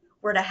weather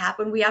were to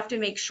happen. We have to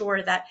make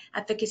sure that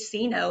at the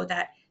casino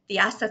that the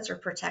assets are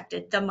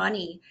protected, the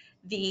money,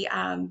 the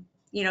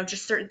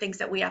just certain things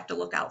that we have to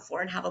look out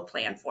for and have a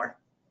plan for.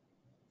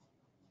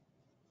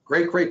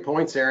 Great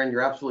points, Erin.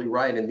 You're absolutely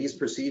right. And these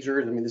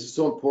procedures, I mean, this is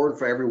so important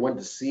for everyone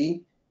to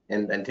see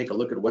and take a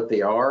look at what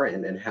they are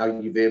and how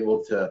you've been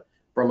able to,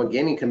 from a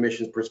gaming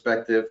commission's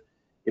perspective,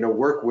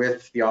 work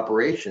with the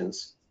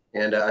operations.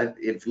 And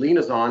if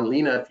Lena's on,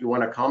 Lena, if you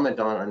want to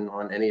comment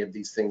on any of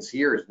these things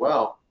here as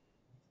well.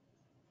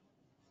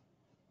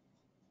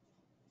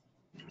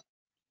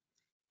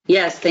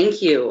 Yes,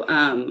 thank you.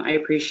 I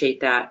appreciate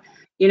that.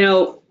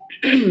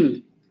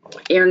 Erin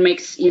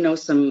makes,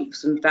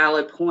 some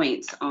valid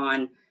points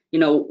on,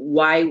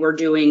 why we're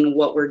doing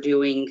what we're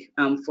doing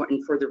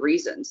for the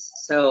reasons.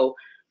 So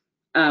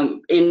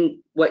in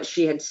what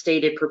she had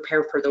stated,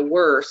 prepare for the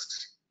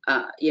worst,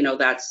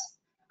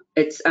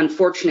 it's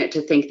unfortunate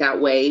to think that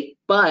way.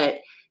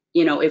 But,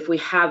 if we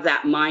have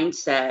that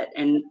mindset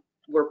and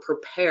we're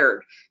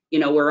prepared,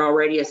 we're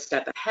already a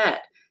step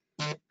ahead.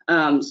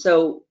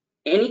 So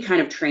any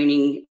kind of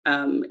training,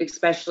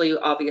 especially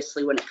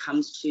obviously when it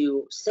comes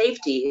to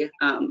safety,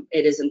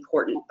 it is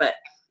important, but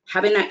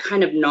having that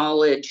kind of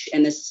knowledge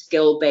and the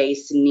skill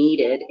base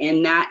needed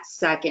in that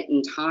second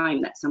in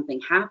time that something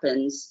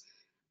happens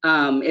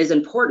is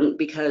important,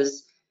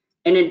 because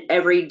in an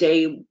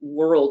everyday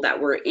world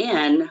that we're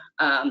in,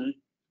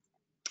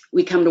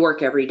 we come to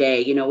work every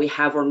day, we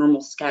have our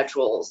normal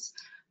schedules.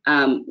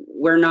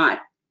 We're not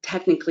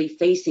technically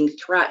facing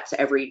threats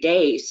every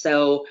day.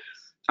 So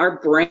our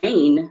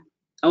brain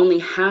only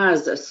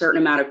has a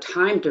certain amount of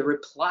time to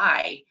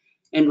reply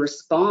and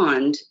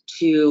respond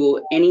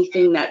to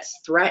anything that's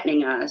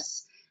threatening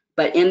us.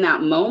 But in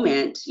that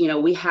moment,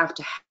 we have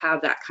to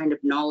have that kind of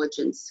knowledge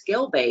and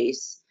skill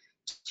base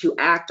to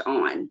act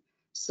on.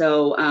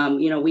 So,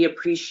 we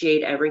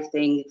appreciate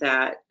everything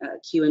that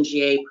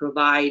QNGA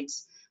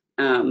provides,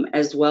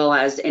 as well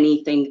as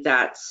anything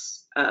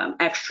that's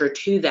extra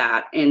to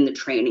that in the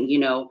training,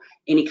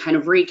 any kind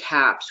of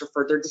recaps or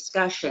further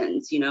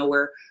discussions.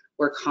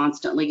 We're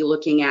constantly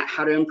looking at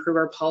how to improve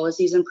our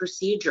policies and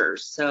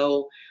procedures.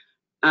 So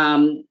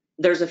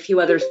there's a few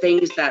other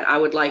things that I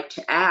would like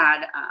to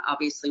add.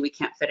 Obviously, we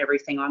can't fit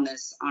everything on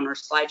our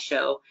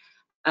slideshow,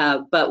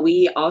 but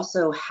we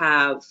also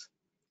have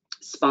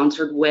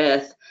sponsored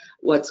with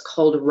what's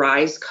called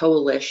Rise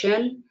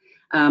Coalition.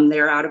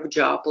 They're out of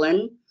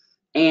Joplin,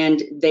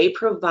 and they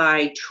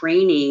provide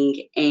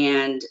training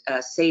and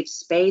a safe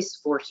space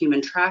for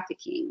human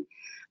trafficking.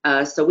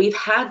 So we've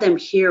had them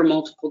here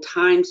multiple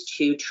times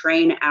to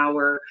train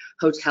our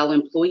hotel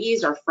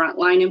employees, our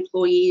frontline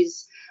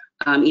employees,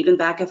 even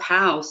back of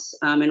house,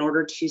 in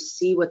order to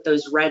see what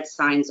those red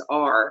signs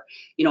are,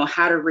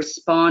 how to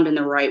respond in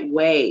the right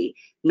way,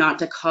 not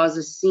to cause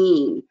a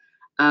scene.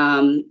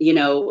 And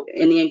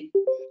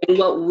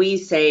what we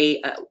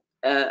say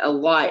a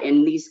lot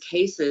in these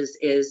cases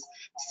is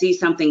see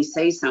something,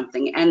 say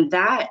something. And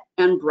that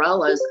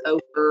umbrellas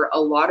over a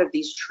lot of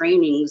these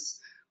trainings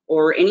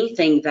or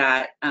anything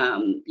that,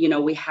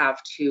 we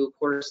have to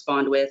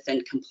correspond with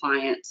and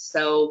compliance.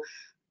 So,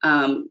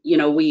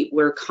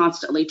 we're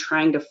constantly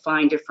trying to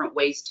find different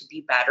ways to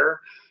be better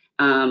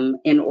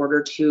in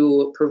order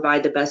to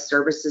provide the best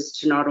services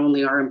to not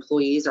only our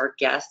employees, our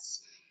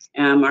guests,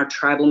 our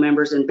tribal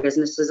members and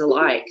businesses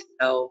alike.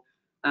 So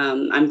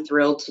I'm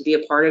thrilled to be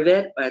a part of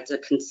it, but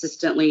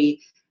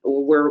consistently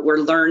we're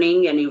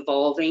learning and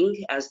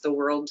evolving as the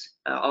world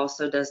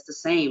also does the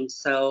same.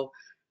 So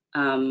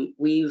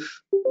we've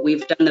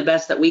done the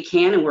best that we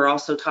can, and we're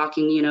also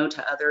talking,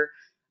 to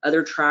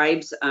other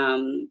tribes,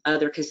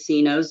 other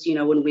casinos,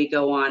 when we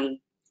go on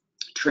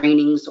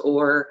trainings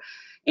or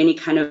any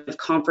kind of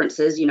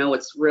conferences.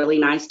 It's really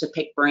nice to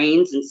pick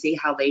brains and see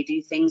how they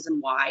do things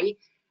and why,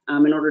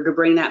 in order to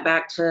bring that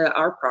back to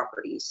our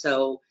property.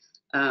 So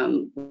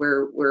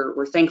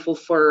we're thankful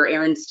for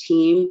Erin's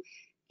team,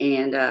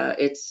 and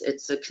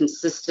it's a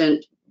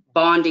consistent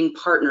bonding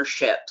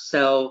partnership.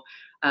 So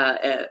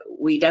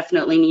we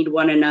definitely need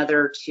one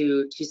another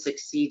to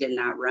succeed in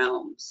that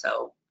realm.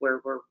 So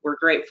we're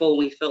grateful.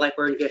 We feel like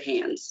we're in good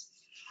hands.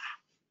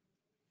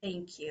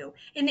 Thank you.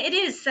 And it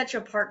is such a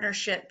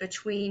partnership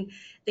between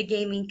the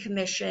Gaming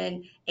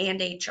Commission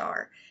and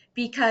HR,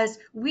 because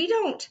we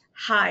don't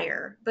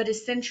hire, but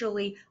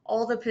essentially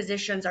all the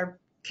positions are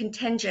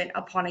contingent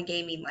upon a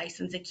gaming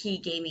license, a key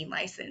gaming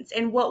license.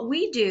 And what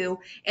we do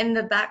in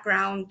the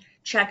background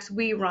checks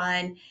we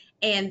run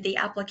and the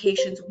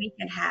applications we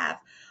can have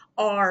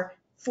are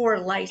for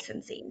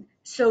licensing.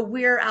 So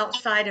we're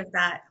outside of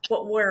that,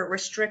 what we're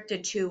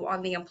restricted to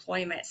on the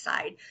employment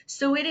side.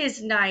 So it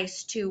is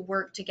nice to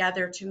work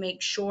together to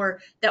make sure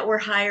that we're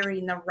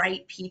hiring the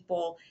right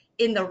people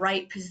in the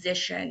right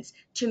positions,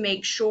 to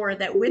make sure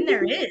that when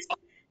there is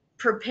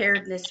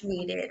preparedness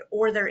needed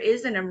or there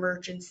is an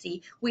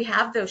emergency, we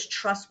have those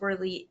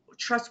trustworthy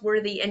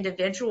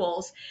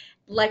individuals.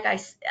 Like I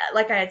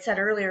had said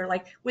earlier,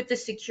 like with the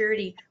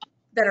security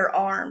that are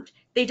armed,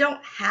 they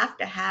don't have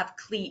to have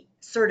CLEAT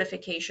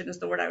certification is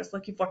the word I was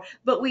looking for,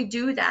 but we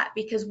do that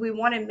because we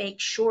want to make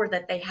sure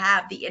that they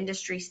have the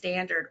industry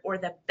standard or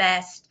the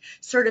best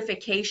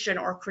certification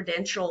or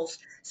credentials,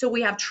 so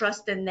we have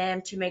trust in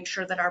them to make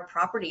sure that our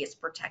property is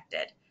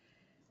protected.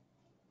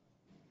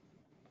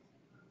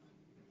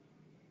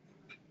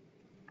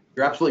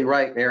 You're absolutely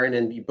right, Erin,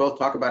 and you both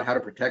talk about how to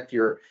protect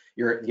your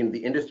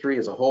the industry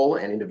as a whole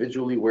and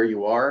individually where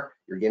you are,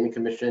 your gaming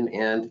commission,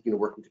 and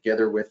working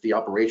together with the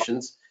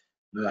operations.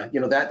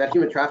 That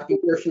human trafficking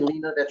portion,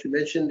 Lena, that you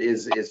mentioned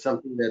is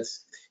something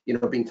that's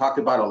being talked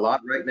about a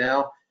lot right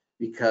now,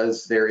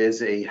 because there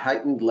is a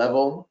heightened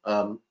level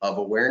of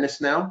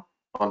awareness now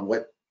on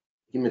what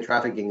human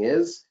trafficking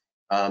is,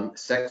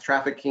 sex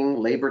trafficking,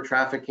 labor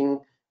trafficking,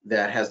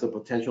 that has the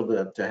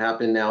potential to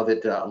happen now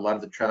that a lot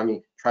of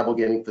the tribal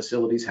gaming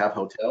facilities have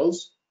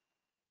hotels,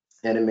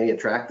 and it may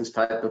attract this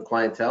type of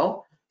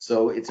clientele.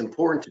 So it's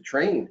important to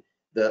train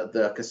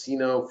the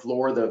casino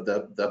floor,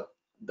 the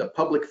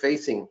public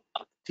facing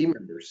team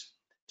members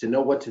to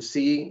know what to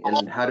see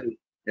and how to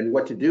and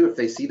what to do if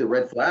they see the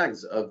red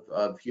flags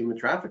of human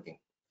trafficking.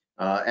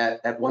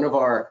 At one of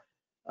our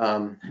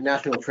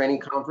national training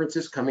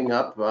conferences coming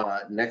up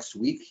next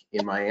week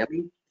in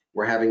Miami,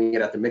 we're having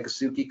it at the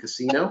Miccosukee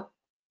Casino.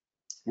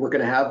 We're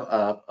going to have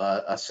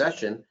a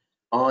session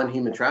on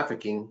human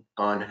trafficking,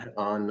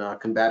 on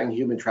combating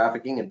human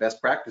trafficking and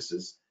best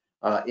practices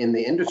in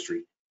the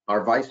industry.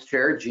 Our vice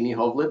chair, Jeannie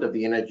Hovland of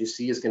the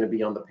NIGC, is going to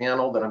be on the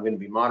panel that I'm going to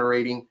be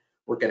moderating.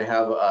 We're going to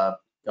have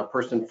a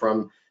person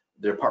from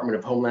the Department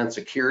of Homeland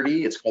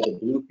Security. It's called the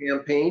Blue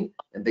Campaign,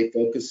 and they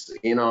focus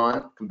in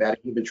on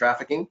combating human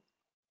trafficking.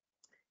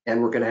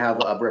 And we're going to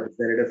have a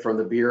representative from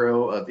the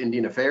Bureau of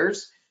Indian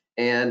Affairs,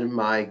 and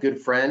my good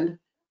friend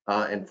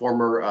and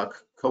former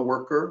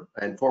co-worker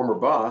and former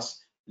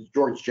boss,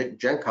 George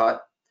Gencott.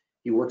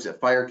 He works at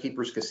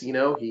Firekeepers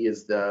Casino. He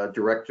is the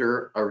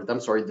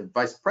the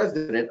vice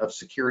president of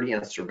security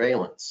and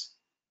surveillance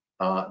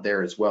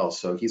there as well.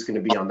 So he's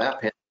going to be on that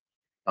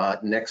panel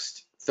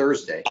next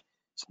Thursday.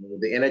 So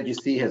the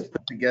NIGC has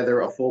put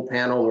together a full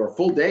panel or a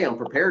full day on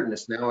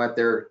preparedness now at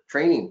their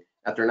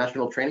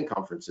national training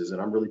conferences,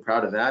 and I'm really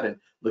proud of that and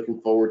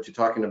looking forward to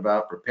talking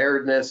about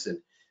preparedness and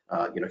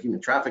human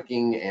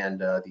trafficking and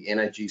the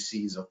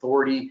NIGC's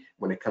authority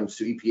when it comes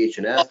to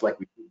EPHS, like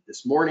we did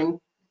this morning.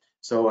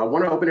 So I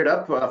want to open it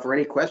up for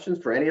any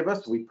questions for any of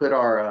us. We put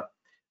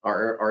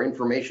our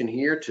information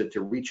here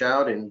to reach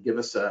out and give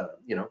us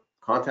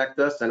contact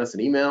us, send us an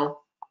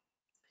email,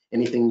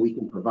 anything we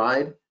can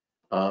provide.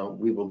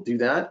 We will do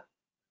that.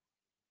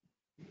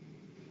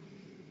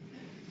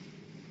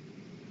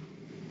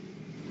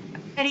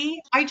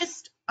 Eddie, I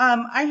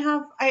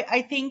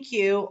thank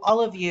you,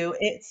 all of you.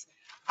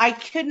 I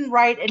couldn't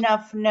write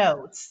enough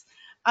notes.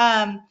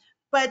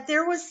 But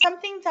there was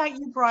something that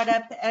you brought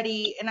up,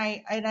 Eddie, and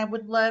I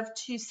would love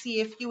to see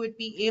if you would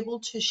be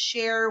able to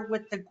share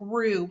with the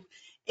group,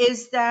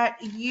 is that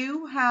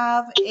you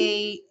have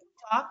a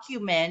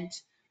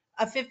document,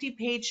 a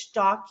 50-page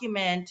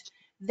document,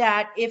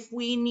 that if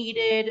we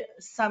needed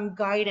some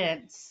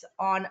guidance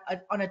on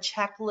a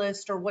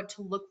checklist or what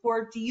to look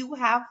for, do you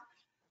have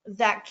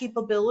that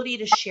capability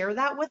to share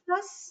that with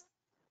us?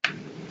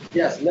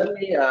 Yes, let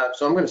me,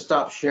 so I'm going to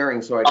stop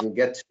sharing so I can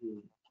get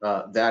to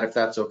that if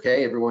that's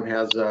okay. Everyone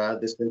has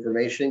this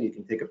information. You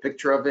can take a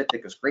picture of it,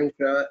 take a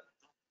screenshot.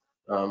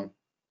 Um,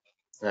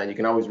 and you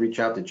can always reach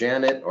out to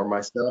Janet or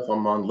myself.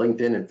 I'm on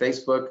LinkedIn and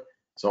Facebook.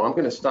 So I'm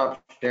going to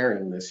stop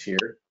sharing this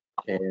here,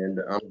 and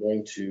I'm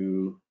going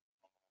to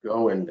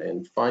go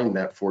and find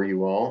that for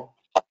you all.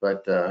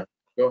 But go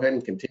ahead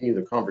and continue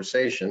the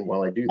conversation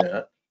while I do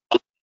that.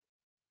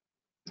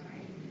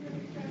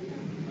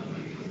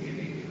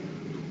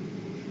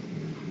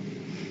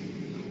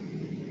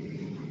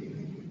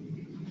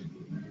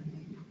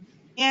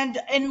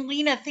 And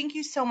Lena, thank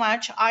you so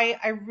much.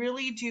 I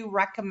really do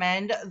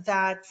recommend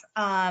that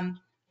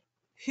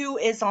who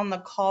is on the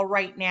call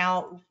right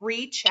now,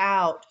 reach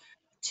out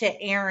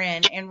to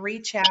Erin and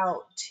reach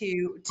out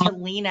to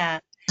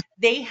Lena.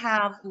 They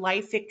have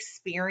life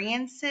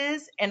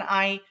experiences, and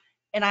I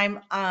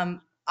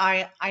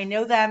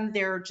know them.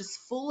 They're just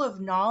full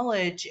of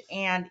knowledge,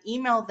 and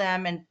email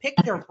them and pick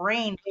their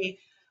brain.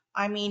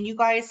 I mean, you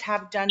guys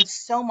have done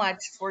so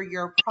much for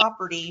your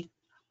property.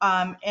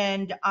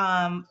 And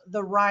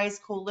the Rise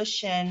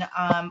Coalition,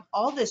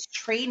 all this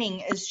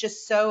training is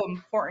just so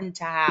important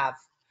to have.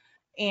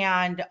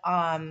 And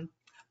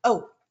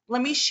oh,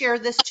 let me share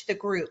this to the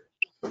group.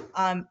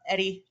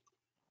 Eddie.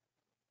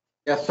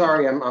 Yeah,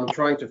 sorry, I'm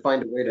trying to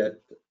find a way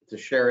to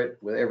share it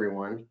with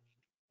everyone.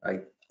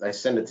 I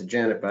sent it to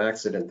Janet by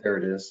accident. There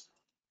it is.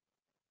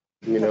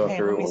 Let me know if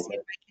Okay, let me everyone. see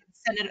if I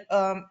can send it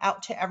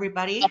out to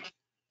everybody.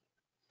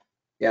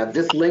 Yeah,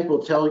 this link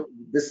will tell.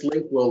 This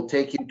link will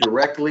take you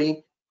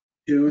directly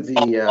to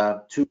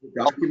the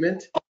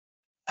document.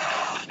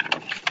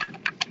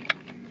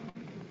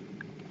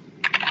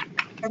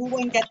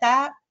 Everyone get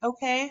that?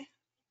 Okay.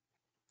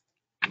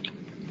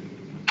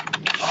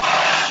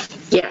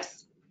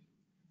 Yes.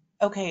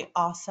 Okay,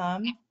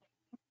 awesome.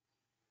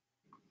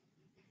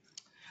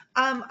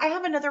 I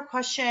have another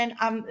question,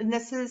 and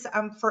this is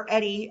for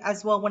Eddie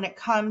as well. When it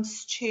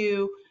comes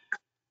to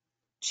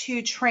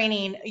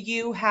training,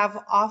 you have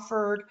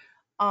offered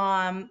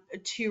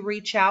to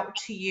reach out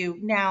to you.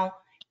 Now,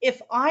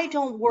 if I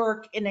don't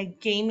work in a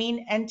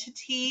gaming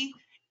entity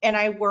and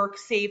I work,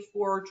 say,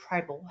 for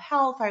tribal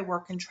health, I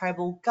work in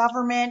tribal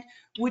government,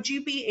 would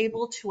you be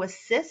able to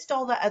assist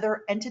all the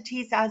other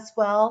entities as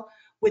well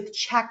with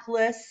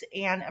checklists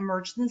and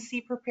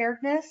emergency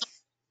preparedness?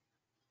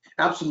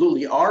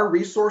 Absolutely. Our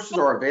resources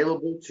are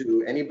available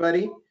to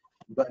anybody,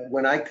 but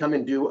when I come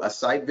and do a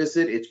site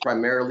visit, it's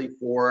primarily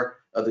for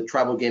the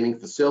tribal gaming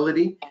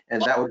facility,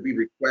 and that would be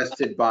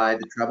requested by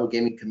the Tribal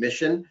Gaming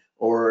Commission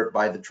or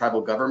by the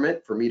tribal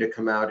government for me to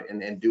come out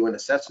and do an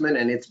assessment.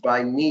 And it's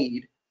by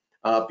need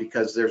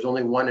because there's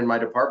only one in my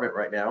department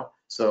right now.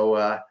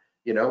 So,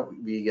 you know,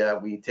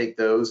 we take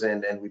those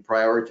and we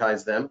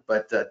prioritize them,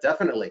 but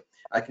definitely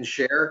I can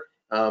share,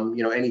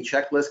 you know, any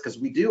checklist because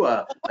we do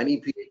an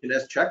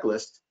EPHS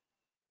checklist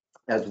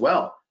as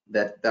well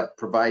that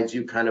provides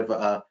you kind of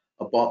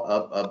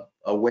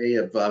a way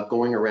of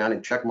going around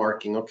and check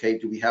marking. Okay,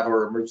 do we have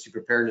our emergency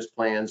preparedness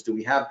plans? Do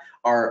we have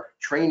our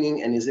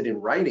training, and is it in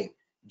writing?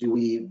 Do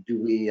we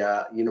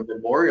you know,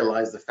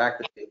 memorialize the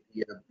fact that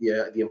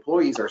the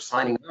employees are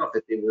signing off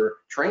that they were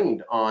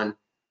trained on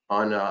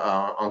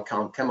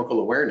chemical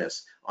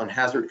awareness, on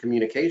hazard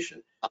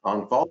communication,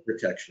 on fall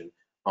protection,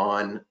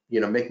 on, you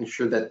know, making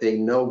sure that they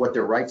know what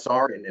their rights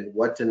are and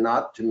what to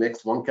not to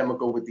mix one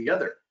chemical with the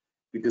other.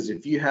 Because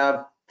if you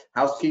have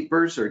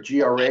housekeepers or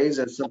GRAs,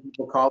 as some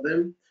people call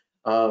them,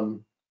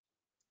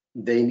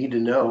 they need to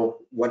know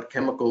what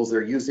chemicals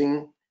they're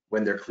using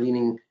when they're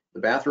cleaning the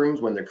bathrooms,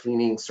 when they're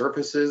cleaning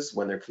surfaces,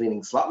 when they're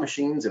cleaning slot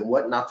machines, and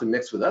what not to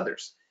mix with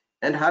others,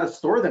 and how to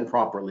store them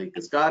properly.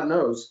 Because God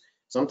knows,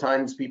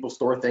 sometimes people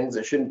store things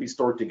that shouldn't be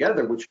stored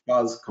together, which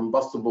cause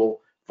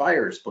combustible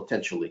fires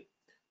potentially.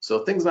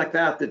 So things like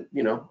that,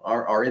 you know,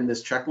 are in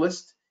this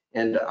checklist.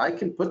 And I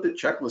can put the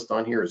checklist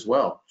on here as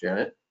well,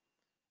 Janet.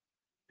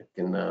 I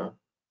can The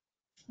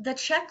if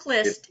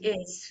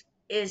checklist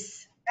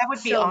is That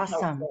would be so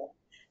awesome. helpful.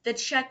 The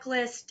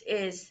checklist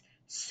is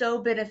so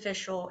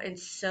beneficial and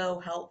so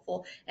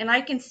helpful. And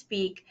I can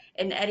speak,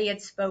 and Eddie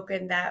had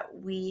spoken that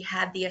we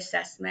had the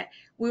assessment.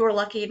 We were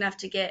lucky enough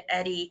to get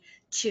Eddie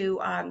to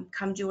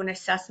come do an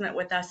assessment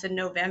with us in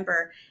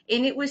November,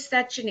 and it was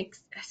such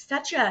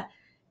a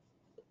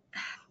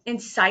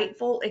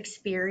insightful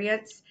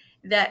experience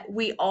that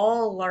we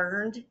all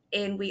learned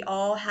and we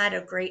all had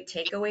a great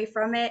takeaway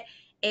from it.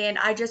 And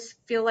I just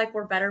feel like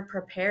we're better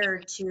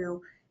prepared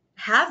to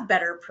have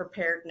better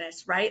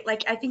preparedness, right?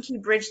 Like, I think he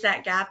bridged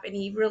that gap and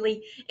he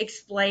really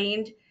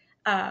explained.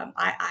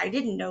 I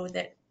didn't know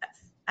that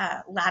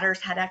ladders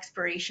had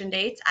expiration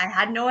dates. I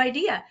had no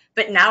idea,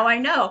 but now I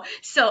know.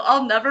 So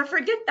I'll never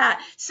forget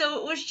that. So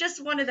it was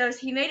just one of those,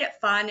 he made it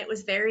fun. It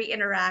was very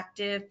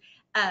interactive.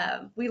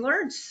 We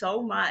learned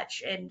so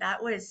much, and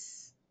that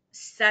was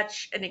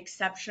such an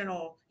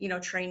exceptional,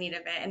 training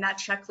event. And that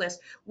checklist,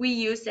 we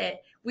use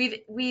it.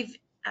 We've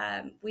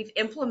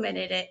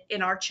implemented it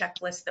in our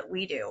checklist that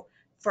we do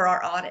for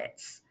our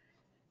audits.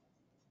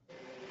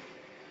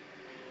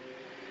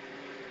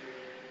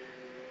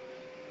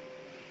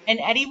 And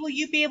Eddie, will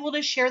you be able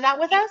to share that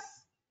with us?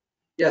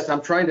 Yes,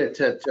 I'm trying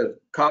to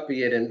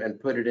copy it and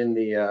put it in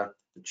the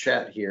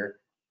chat here,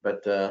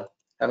 but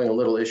having a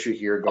little issue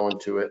here going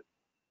to it.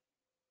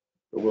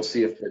 But we'll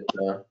see if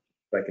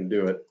I can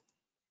do it.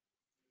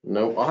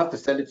 No, I'll have to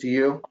send it to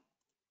you,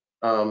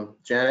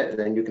 Janet, and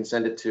then you can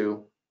send it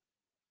to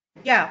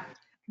Yeah.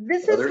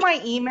 This is others.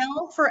 my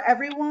email for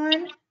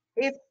everyone.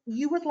 If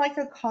you would like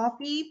a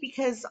copy,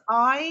 because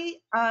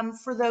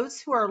for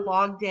those who are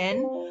logged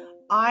in,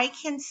 I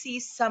can see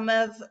some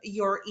of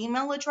your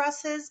email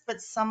addresses,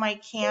 but some I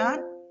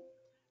can't.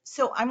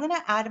 So I'm going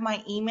to add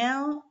my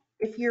email.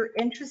 If you're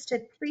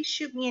interested, please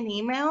shoot me an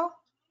email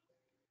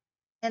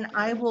and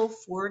I will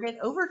forward it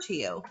over to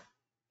you.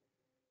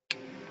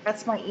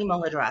 That's my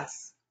email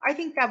address. I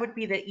think that would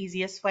be the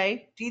easiest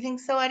way. Do you think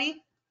so,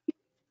 Eddie?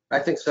 I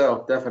think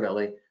so,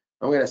 definitely.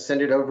 I'm going to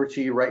send it over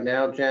to you right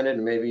now, Janet,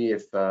 and maybe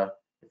if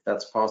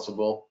that's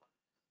possible,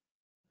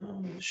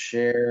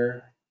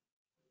 share.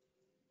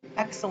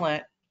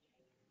 Excellent.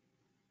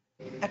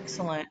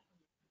 Excellent.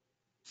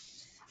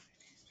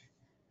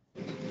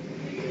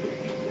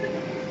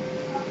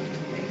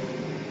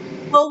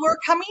 Well, we're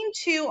coming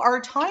to our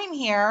time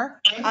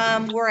here.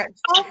 We're at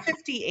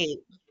 12:58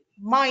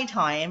 my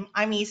time.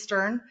 I'm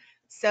Eastern,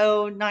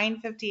 so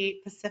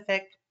 9:58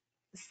 Pacific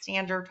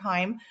Standard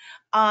Time.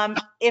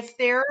 If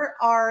there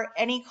are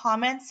any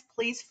comments,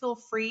 please feel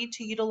free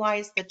to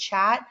utilize the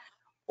chat.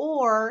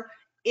 Or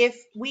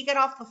if we get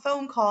off the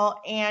phone call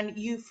and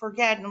you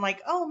forget and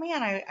like, oh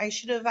man, I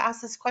should have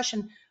asked this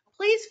question,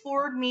 please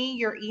forward me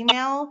your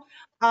email,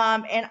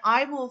 and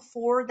I will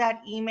forward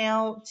that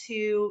email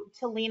to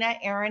Lena,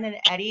 Erin, and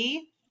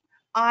Eddie.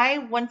 I,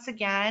 once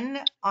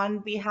again, on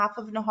behalf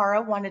of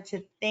Nahara, wanted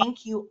to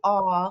thank you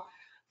all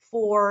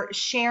for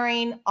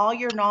sharing all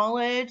your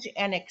knowledge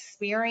and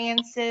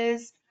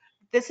experiences.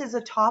 This is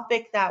a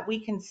topic that we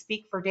can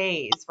speak for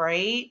days,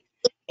 right?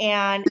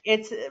 And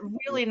it's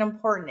really an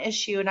important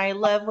issue. And I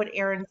love what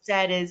Erin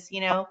said is,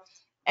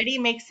 Eddie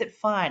makes it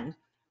fun.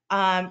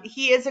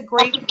 He is a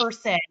great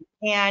person,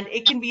 and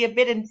it can be a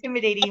bit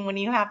intimidating when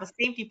you have a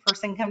safety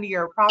person come to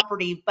your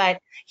property,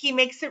 but he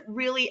makes it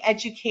really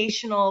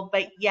educational,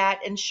 but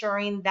yet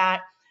ensuring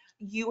that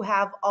you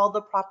have all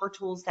the proper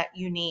tools that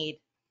you need.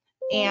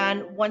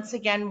 And once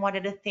again,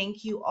 wanted to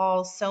thank you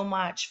all so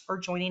much for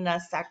joining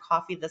us at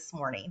coffee this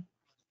morning.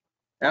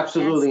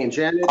 Absolutely. Yes. And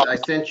Janet, I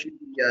sent you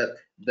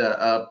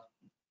the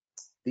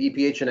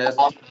EPHS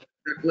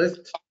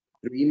checklist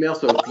through email.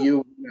 So if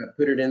you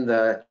put it in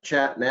the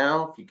chat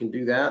now, if you can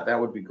do that, that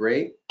would be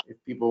great. If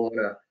people want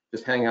to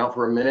just hang out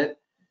for a minute.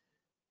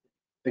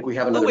 I think we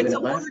have another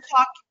minute left.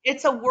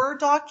 It's a Word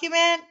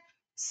document.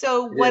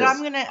 So It what I'm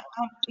is. gonna,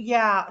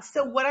 yeah.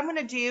 So what I'm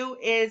gonna do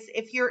is,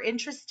 if you're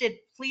interested,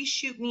 please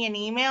shoot me an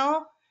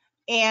email,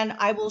 and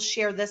I will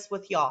share this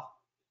with y'all.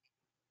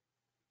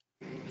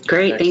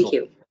 Great, Excellent. thank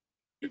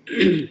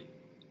you.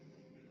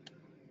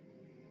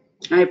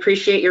 I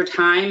appreciate your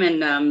time,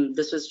 and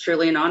this was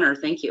truly an honor.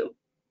 Thank you.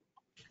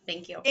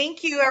 Thank you.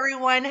 Thank you,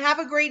 everyone. Have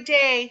a great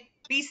day.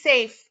 Be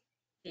safe.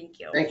 Thank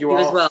you. Thank you You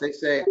as all. well. Stay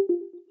safe.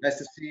 Nice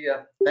to see you.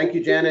 Thank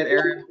you, Janet,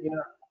 Erin,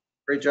 Lena.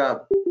 Great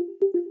job.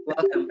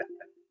 Welcome.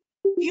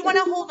 Do you want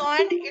to hold on,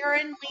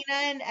 Erin, Lena,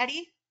 and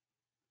Eddie?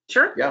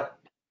 Sure. Yeah.